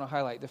I just want to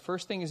highlight. The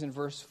first thing is in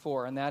verse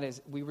 4, and that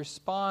is we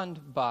respond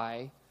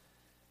by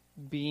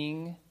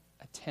being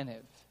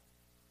attentive.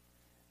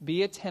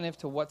 Be attentive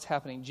to what's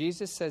happening.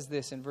 Jesus says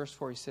this in verse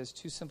 4. He says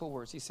 2 simple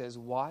words. He says,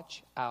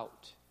 watch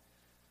out,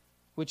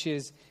 which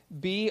is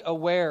be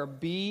aware,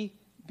 be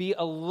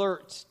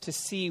alert to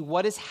see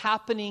what is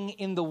happening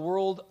in the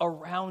world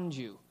around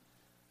you.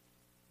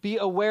 Be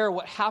aware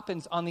what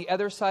happens on the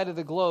other side of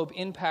the globe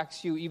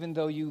impacts you even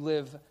though you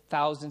live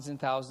thousands and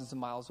thousands of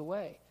miles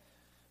away.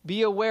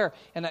 Be aware.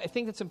 And I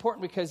think that's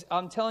important because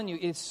I'm telling you,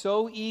 it's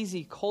so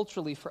easy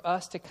culturally for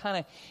us to kind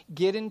of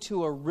get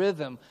into a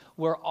rhythm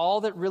where all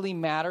that really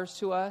matters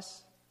to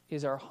us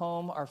is our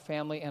home, our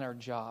family, and our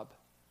job.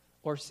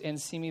 Or in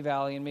Simi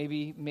Valley and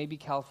maybe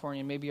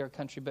California, maybe our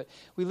country. But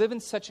we live in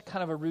such a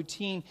kind of a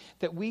routine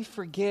that we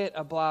forget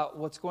about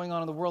what's going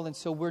on in the world. And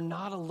so we're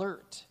not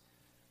alert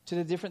to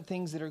the different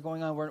things that are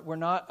going on. We're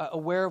not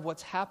aware of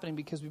what's happening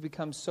because we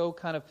become so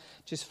kind of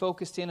just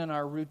focused in on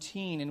our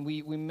routine, and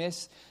we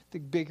miss the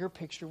bigger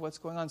picture of what's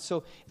going on.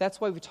 So that's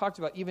why we talked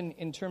about, even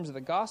in terms of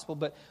the gospel,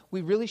 but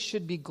we really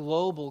should be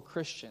global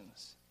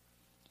Christians.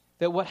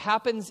 That what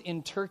happens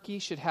in Turkey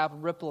should have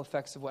ripple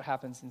effects of what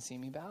happens in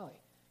Simi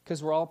Valley,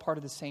 because we're all part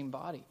of the same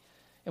body.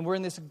 And we're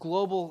in this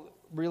global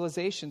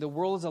realization. The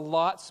world is a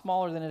lot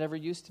smaller than it ever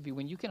used to be.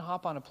 When you can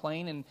hop on a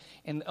plane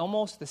and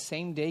almost the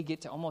same day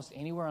get to almost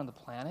anywhere on the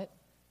planet,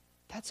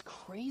 that's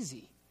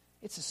crazy.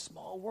 It's a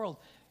small world.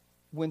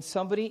 When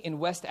somebody in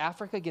West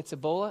Africa gets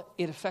Ebola,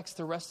 it affects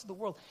the rest of the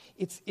world.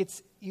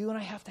 It's you and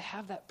I have to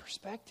have that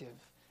perspective.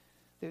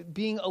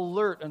 Being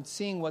alert and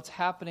seeing what's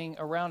happening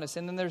around us.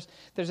 And then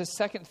there's a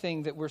second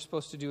thing that we're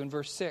supposed to do in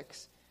verse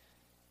 6.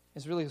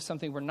 It's really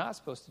something we're not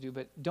supposed to do,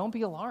 but don't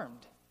be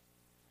alarmed.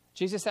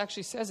 Jesus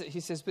actually says it.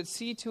 He says, but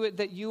see to it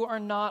that you are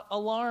not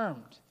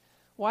alarmed.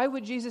 Why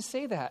would Jesus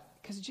say that?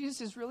 Because Jesus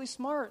is really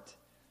smart.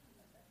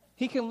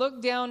 He can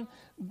look down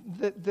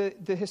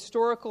the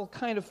historical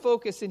kind of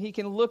focus, and he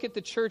can look at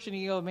the church and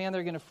he go, man,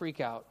 they're going to freak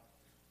out.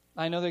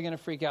 I know they're going to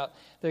freak out.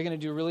 They're going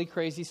to do really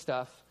crazy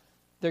stuff.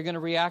 They're going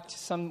to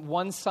react to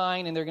one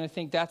sign, and they're going to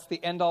think that's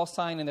the end-all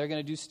sign, and they're going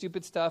to do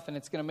stupid stuff, and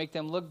it's going to make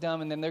them look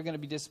dumb, and then they're going to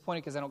be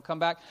disappointed because I don't come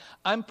back.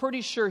 I'm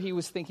pretty sure he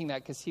was thinking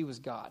that because he was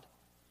God.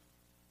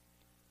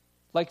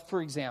 Like,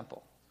 for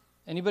example,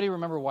 anybody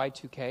remember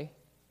Y2K?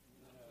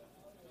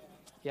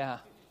 Yeah.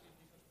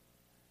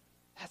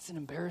 That's an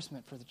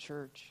embarrassment for the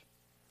church.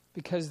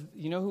 Because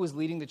you know who was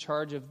leading the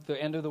charge of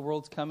the end of the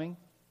world's coming?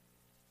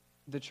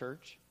 The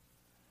church.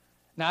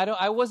 Now,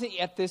 I wasn't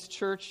at this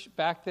church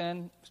back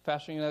then. I was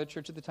pastoring another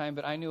church at the time,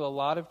 but I knew a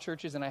lot of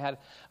churches, and I had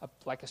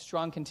a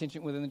strong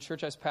contingent within the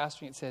church I was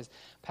pastoring. It says,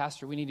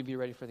 Pastor, we need to be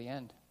ready for the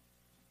end.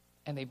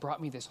 And they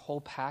brought me this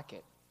whole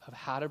packet of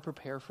how to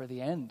prepare for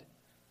the end.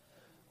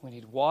 We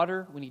need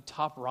water. We need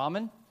top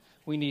ramen.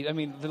 We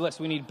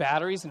need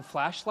batteries and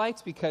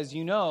flashlights because,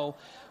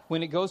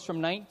 when it goes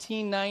from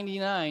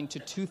 1999 to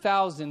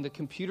 2000, the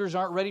computers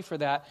aren't ready for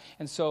that.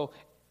 And so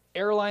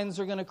airlines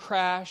are going to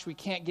crash. We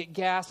can't get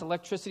gas.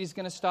 Electricity is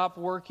going to stop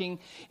working.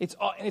 It's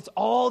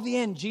all the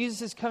end.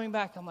 Jesus is coming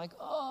back. I'm like,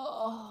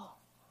 oh.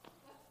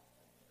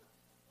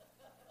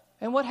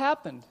 And what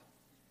happened?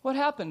 What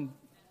happened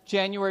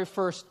January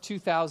 1st,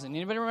 2000?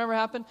 Anybody remember what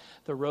happened?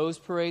 The Rose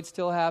Parade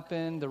still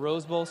happened. The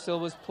Rose Bowl still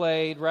was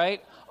played,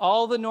 right?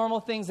 All the normal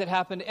things that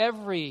happened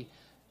every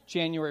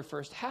January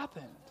 1st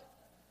happened.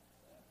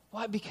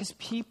 Why? Because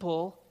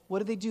people,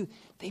 what do?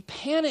 They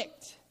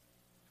panicked.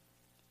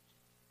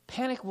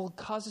 Panic will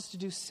cause us to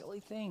do silly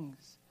things.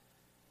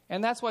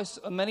 And that's why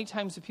so many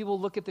times people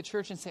look at the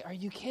church and say, are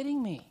you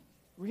kidding me?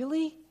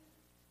 Really?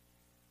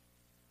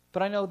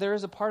 But I know there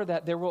is a part of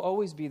that. There will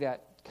always be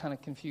that kind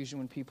of confusion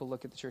when people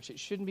look at the church. It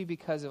shouldn't be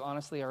because of,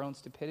 honestly, our own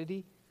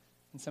stupidity.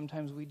 And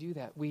sometimes we do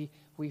that. We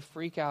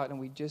freak out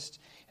and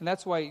and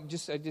that's why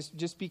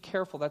just be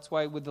careful. That's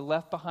why with the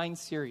Left Behind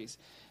series,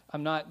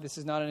 this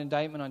is not an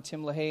indictment on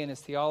Tim LaHaye and his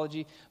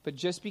theology, but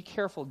just be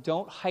careful.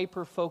 Don't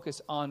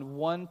hyper-focus on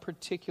one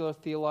particular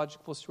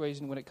theological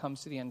persuasion when it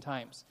comes to the end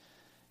times.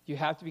 You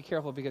have to be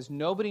careful because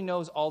nobody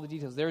knows all the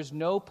details. There is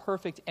no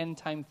perfect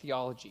end-time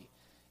theology,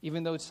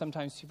 even though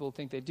sometimes people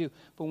think they do.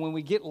 But when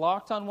we get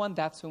locked on one,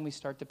 that's when we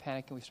start to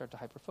panic and we start to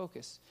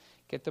hyper-focus.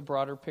 Get the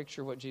broader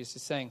picture of what Jesus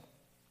is saying.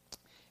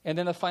 And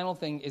then the final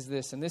thing is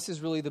this, and this is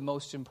really the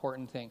most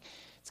important thing.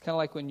 It's kind of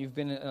like when you've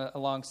been in a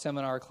long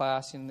seminar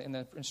class and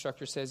the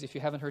instructor says, if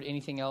you haven't heard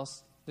anything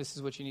else, this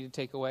is what you need to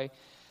take away.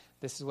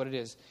 This is what it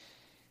is.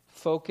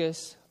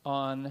 Focus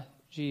on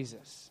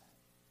Jesus.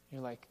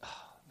 You're like,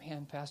 oh,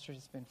 man, Pastor,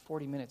 it's been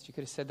 40 minutes. You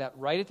could have said that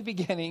right at the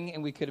beginning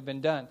and we could have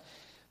been done.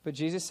 But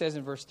Jesus says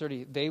in verse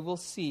 30, they will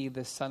see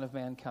the Son of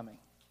Man coming.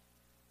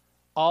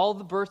 All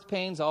the birth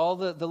pains, all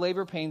the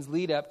labor pains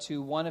lead up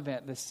to one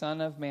event, the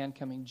Son of Man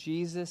coming,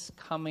 Jesus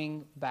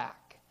coming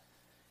back.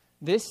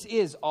 This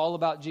is all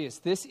about Jesus.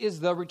 This is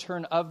the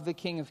return of the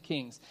King of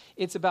Kings.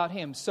 It's about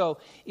him. So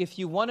if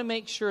you want to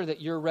make sure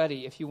that you're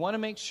ready, if you want to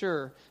make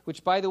sure,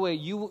 which by the way,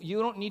 you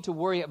don't need to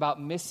worry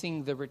about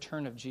missing the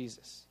return of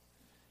Jesus.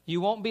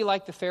 You won't be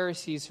like the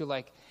Pharisees who are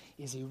like,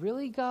 is he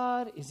really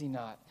God? Is he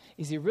not?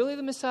 Is he really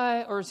the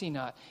Messiah or is he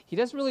not? He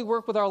doesn't really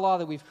work with our law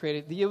that we've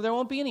created. There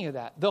won't be any of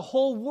that. The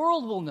whole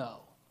world will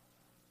know.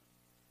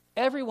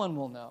 Everyone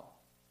will know.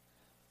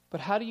 But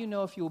how do you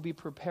know if you will be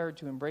prepared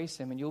to embrace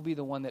him and you'll be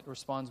the one that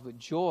responds with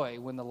joy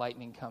when the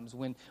lightning comes,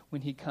 when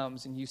he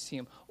comes and you see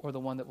him, or the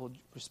one that will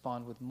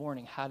respond with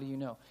mourning? How do you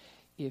know?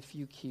 If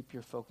you keep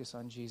your focus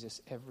on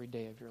Jesus every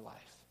day of your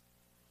life.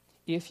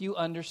 If you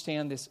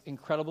understand this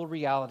incredible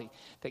reality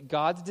that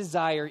God's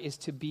desire is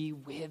to be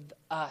with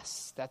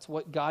us. That's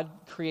what God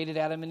created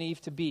Adam and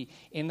Eve to be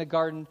in the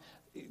garden,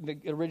 the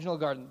original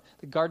garden,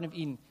 the Garden of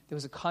Eden. There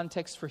was a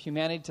context for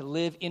humanity to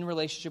live in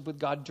relationship with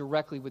God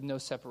directly with no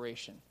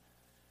separation.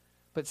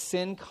 But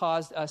sin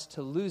caused us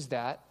to lose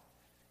that.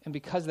 And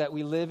because of that,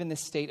 we live in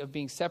this state of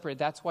being separated.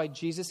 That's why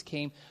Jesus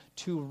came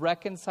to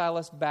reconcile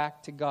us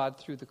back to God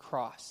through the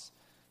cross.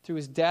 Through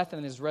his death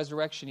and his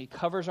resurrection, he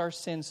covers our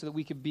sins so that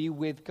we could be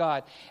with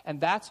God. And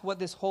that's what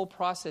this whole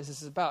process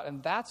is about.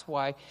 And that's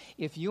why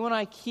if you and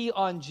I key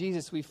on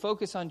Jesus, we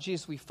focus on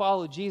Jesus, we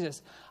follow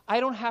Jesus, I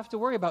don't have to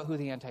worry about who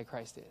the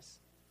Antichrist is.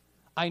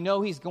 I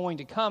know he's going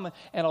to come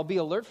and I'll be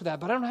alert for that,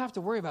 but I don't have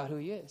to worry about who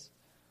he is.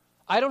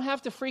 I don't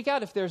have to freak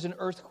out if there's an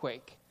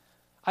earthquake.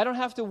 I don't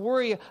have to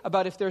worry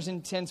about if there's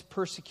intense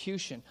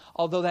persecution,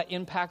 although that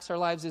impacts our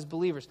lives as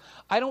believers.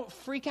 I don't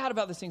freak out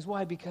about these things.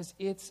 Why? Because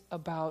it's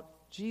about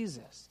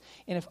Jesus.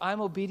 And if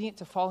I'm obedient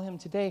to follow him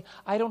today,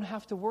 I don't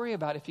have to worry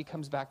about if he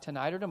comes back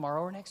tonight or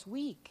tomorrow or next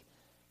week,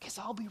 because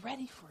I'll be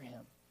ready for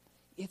him.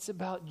 It's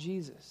about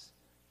Jesus.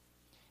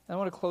 And I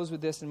want to close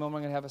with this. In a moment,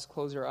 I'm going to have us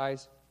close our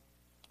eyes.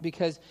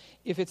 Because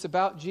if it's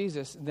about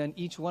Jesus, then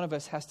each one of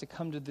us has to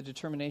come to the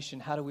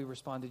determination, how do we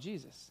respond to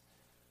Jesus?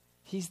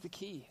 He's the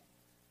key.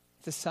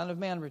 The Son of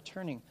Man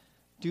returning.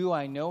 Do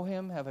I know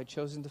him? Have I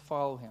chosen to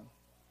follow him?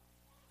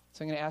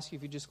 So I'm going to ask you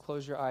if you just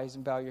close your eyes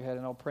and bow your head,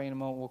 and I'll pray in a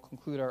moment. We'll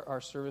conclude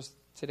our service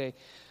today.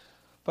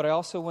 But I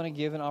also want to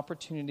give an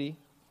opportunity,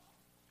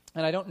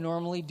 and I don't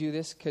normally do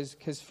this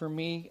because for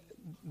me,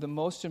 the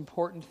most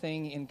important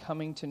thing in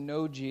coming to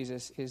know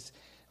Jesus is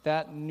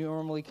that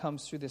normally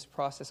comes through this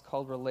process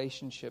called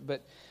relationship.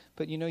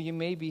 But you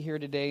may be here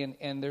today,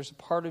 and there's a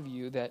part of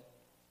you that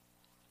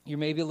you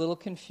may be a little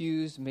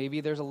confused.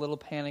 Maybe there's a little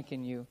panic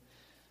in you.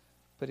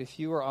 But if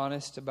you were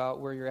honest about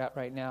where you're at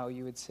right now,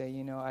 you would say,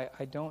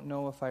 I don't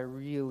know if I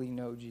really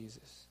know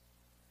Jesus.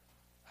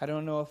 I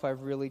don't know if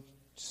I've really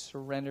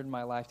surrendered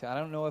my life to him. I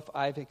don't know if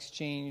I've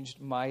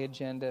exchanged my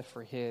agenda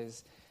for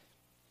his.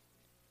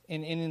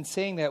 And in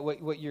saying that,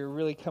 what you're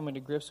really coming to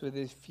grips with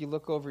is, if you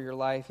look over your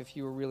life, if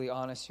you were really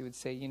honest, you would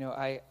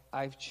say,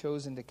 I've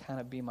chosen to kind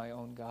of be my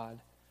own God.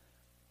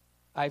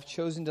 I've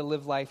chosen to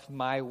live life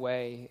my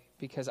way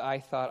because I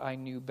thought I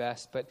knew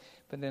best. But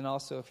then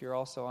also, if you're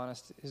also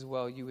honest as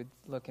well, you would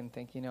look and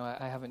think,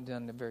 I haven't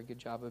done a very good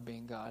job of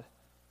being God.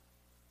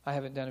 I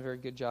haven't done a very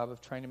good job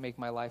of trying to make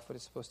my life what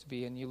it's supposed to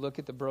be. And you look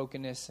at the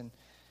brokenness and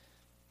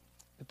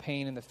the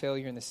pain and the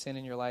failure and the sin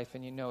in your life,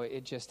 and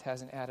it just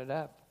hasn't added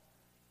up.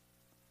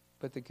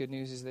 But the good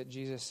news is that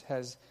Jesus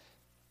has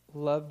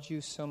loved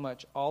you so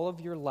much all of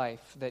your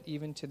life that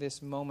even to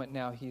this moment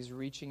now, he's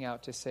reaching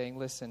out to saying,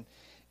 listen,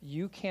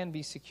 you can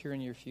be secure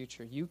in your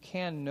future. You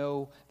can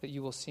know that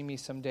you will see me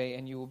someday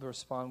and you will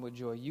respond with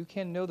joy. You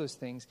can know those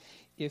things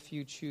if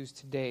you choose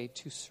today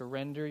to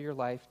surrender your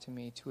life to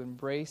me, to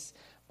embrace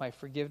my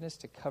forgiveness,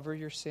 to cover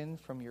your sin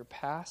from your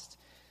past,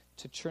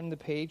 to turn the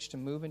page, to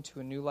move into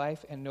a new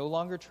life, and no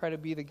longer try to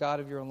be the God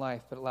of your own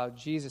life, but allow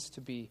Jesus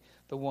to be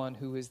the one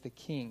who is the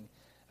King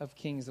of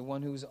Kings, the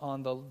one who's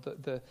on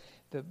the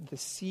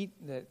seat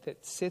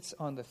that sits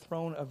on the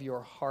throne of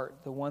your heart,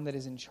 the one that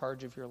is in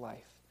charge of your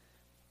life.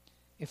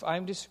 If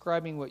I'm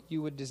describing what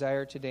you would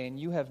desire today, and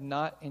you have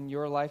not in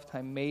your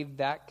lifetime made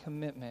that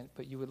commitment,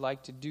 but you would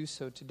like to do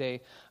so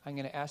today, I'm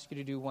going to ask you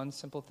to do one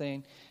simple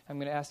thing. I'm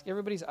going to ask,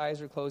 everybody's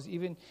eyes are closed.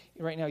 Even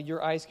right now,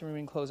 your eyes can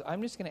remain closed.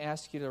 I'm just going to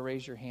ask you to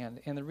raise your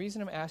hand. And the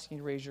reason I'm asking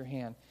you to raise your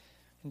hand,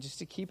 and just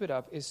to keep it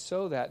up, is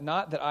so that,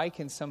 not that I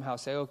can somehow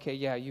say, okay,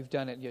 yeah, you've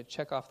done it, you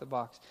check off the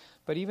box.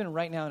 But even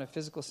right now, in a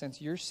physical sense,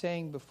 you're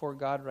saying before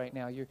God right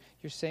now, you're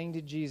saying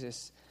to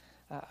Jesus,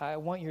 I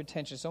want your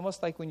attention. It's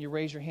almost like when you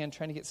raise your hand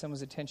trying to get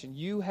someone's attention.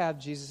 You have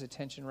Jesus'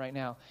 attention right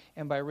now.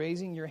 And by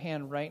raising your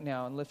hand right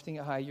now and lifting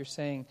it high, you're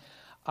saying,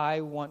 I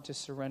want to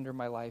surrender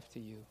my life to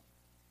you.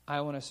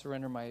 I want to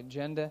surrender my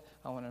agenda.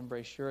 I want to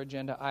embrace your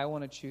agenda. I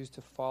want to choose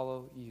to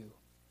follow you.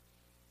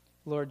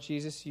 Lord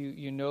Jesus,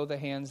 you know the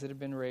hands that have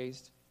been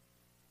raised.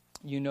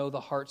 You know the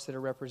hearts that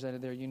are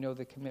represented there. You know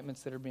the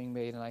commitments that are being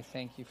made, and I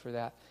thank you for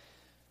that.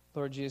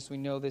 Lord Jesus, we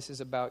know this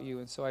is about you,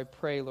 and so I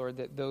pray, Lord,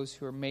 that those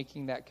who are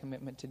making that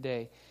commitment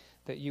today,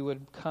 that you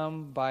would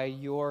come by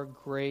your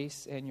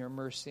grace and your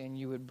mercy, and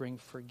you would bring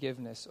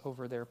forgiveness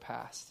over their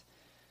past.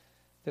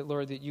 That,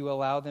 Lord, that you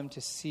allow them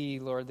to see,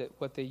 Lord, that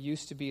what they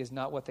used to be is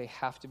not what they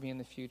have to be in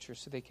the future,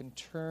 so they can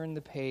turn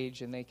the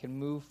page and they can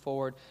move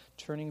forward,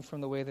 turning from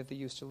the way that they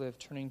used to live,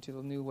 turning to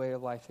the new way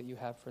of life that you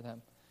have for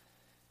them.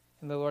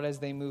 And the Lord, as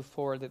they move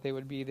forward, that they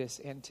would be this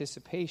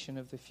anticipation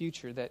of the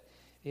future, that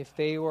if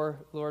they were,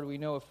 Lord, we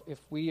know if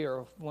we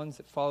are ones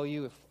that follow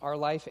you, if our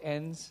life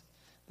ends,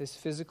 this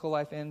physical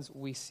life ends,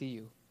 we see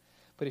you.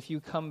 But if you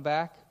come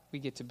back, we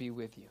get to be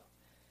with you.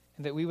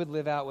 And that we would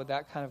live out with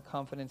that kind of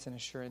confidence and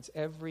assurance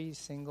every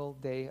single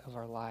day of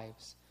our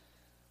lives.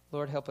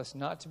 Lord, help us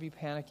not to be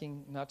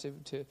panicking, not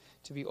to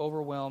be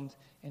overwhelmed,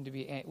 and to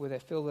be with a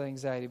filled with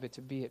anxiety, but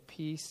to be at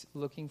peace,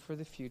 looking for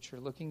the future,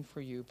 looking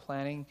for you,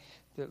 planning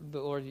the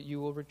Lord, that you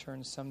will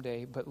return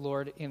someday. But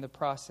Lord, in the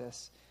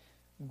process,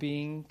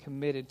 being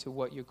committed to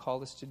what you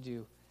called us to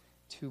do,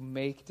 to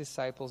make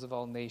disciples of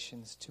all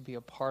nations, to be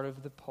a part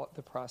of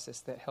the process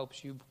that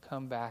helps you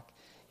come back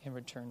in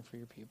return for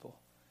your people.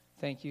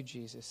 Thank you,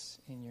 Jesus,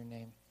 in your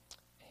name.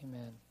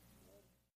 Amen.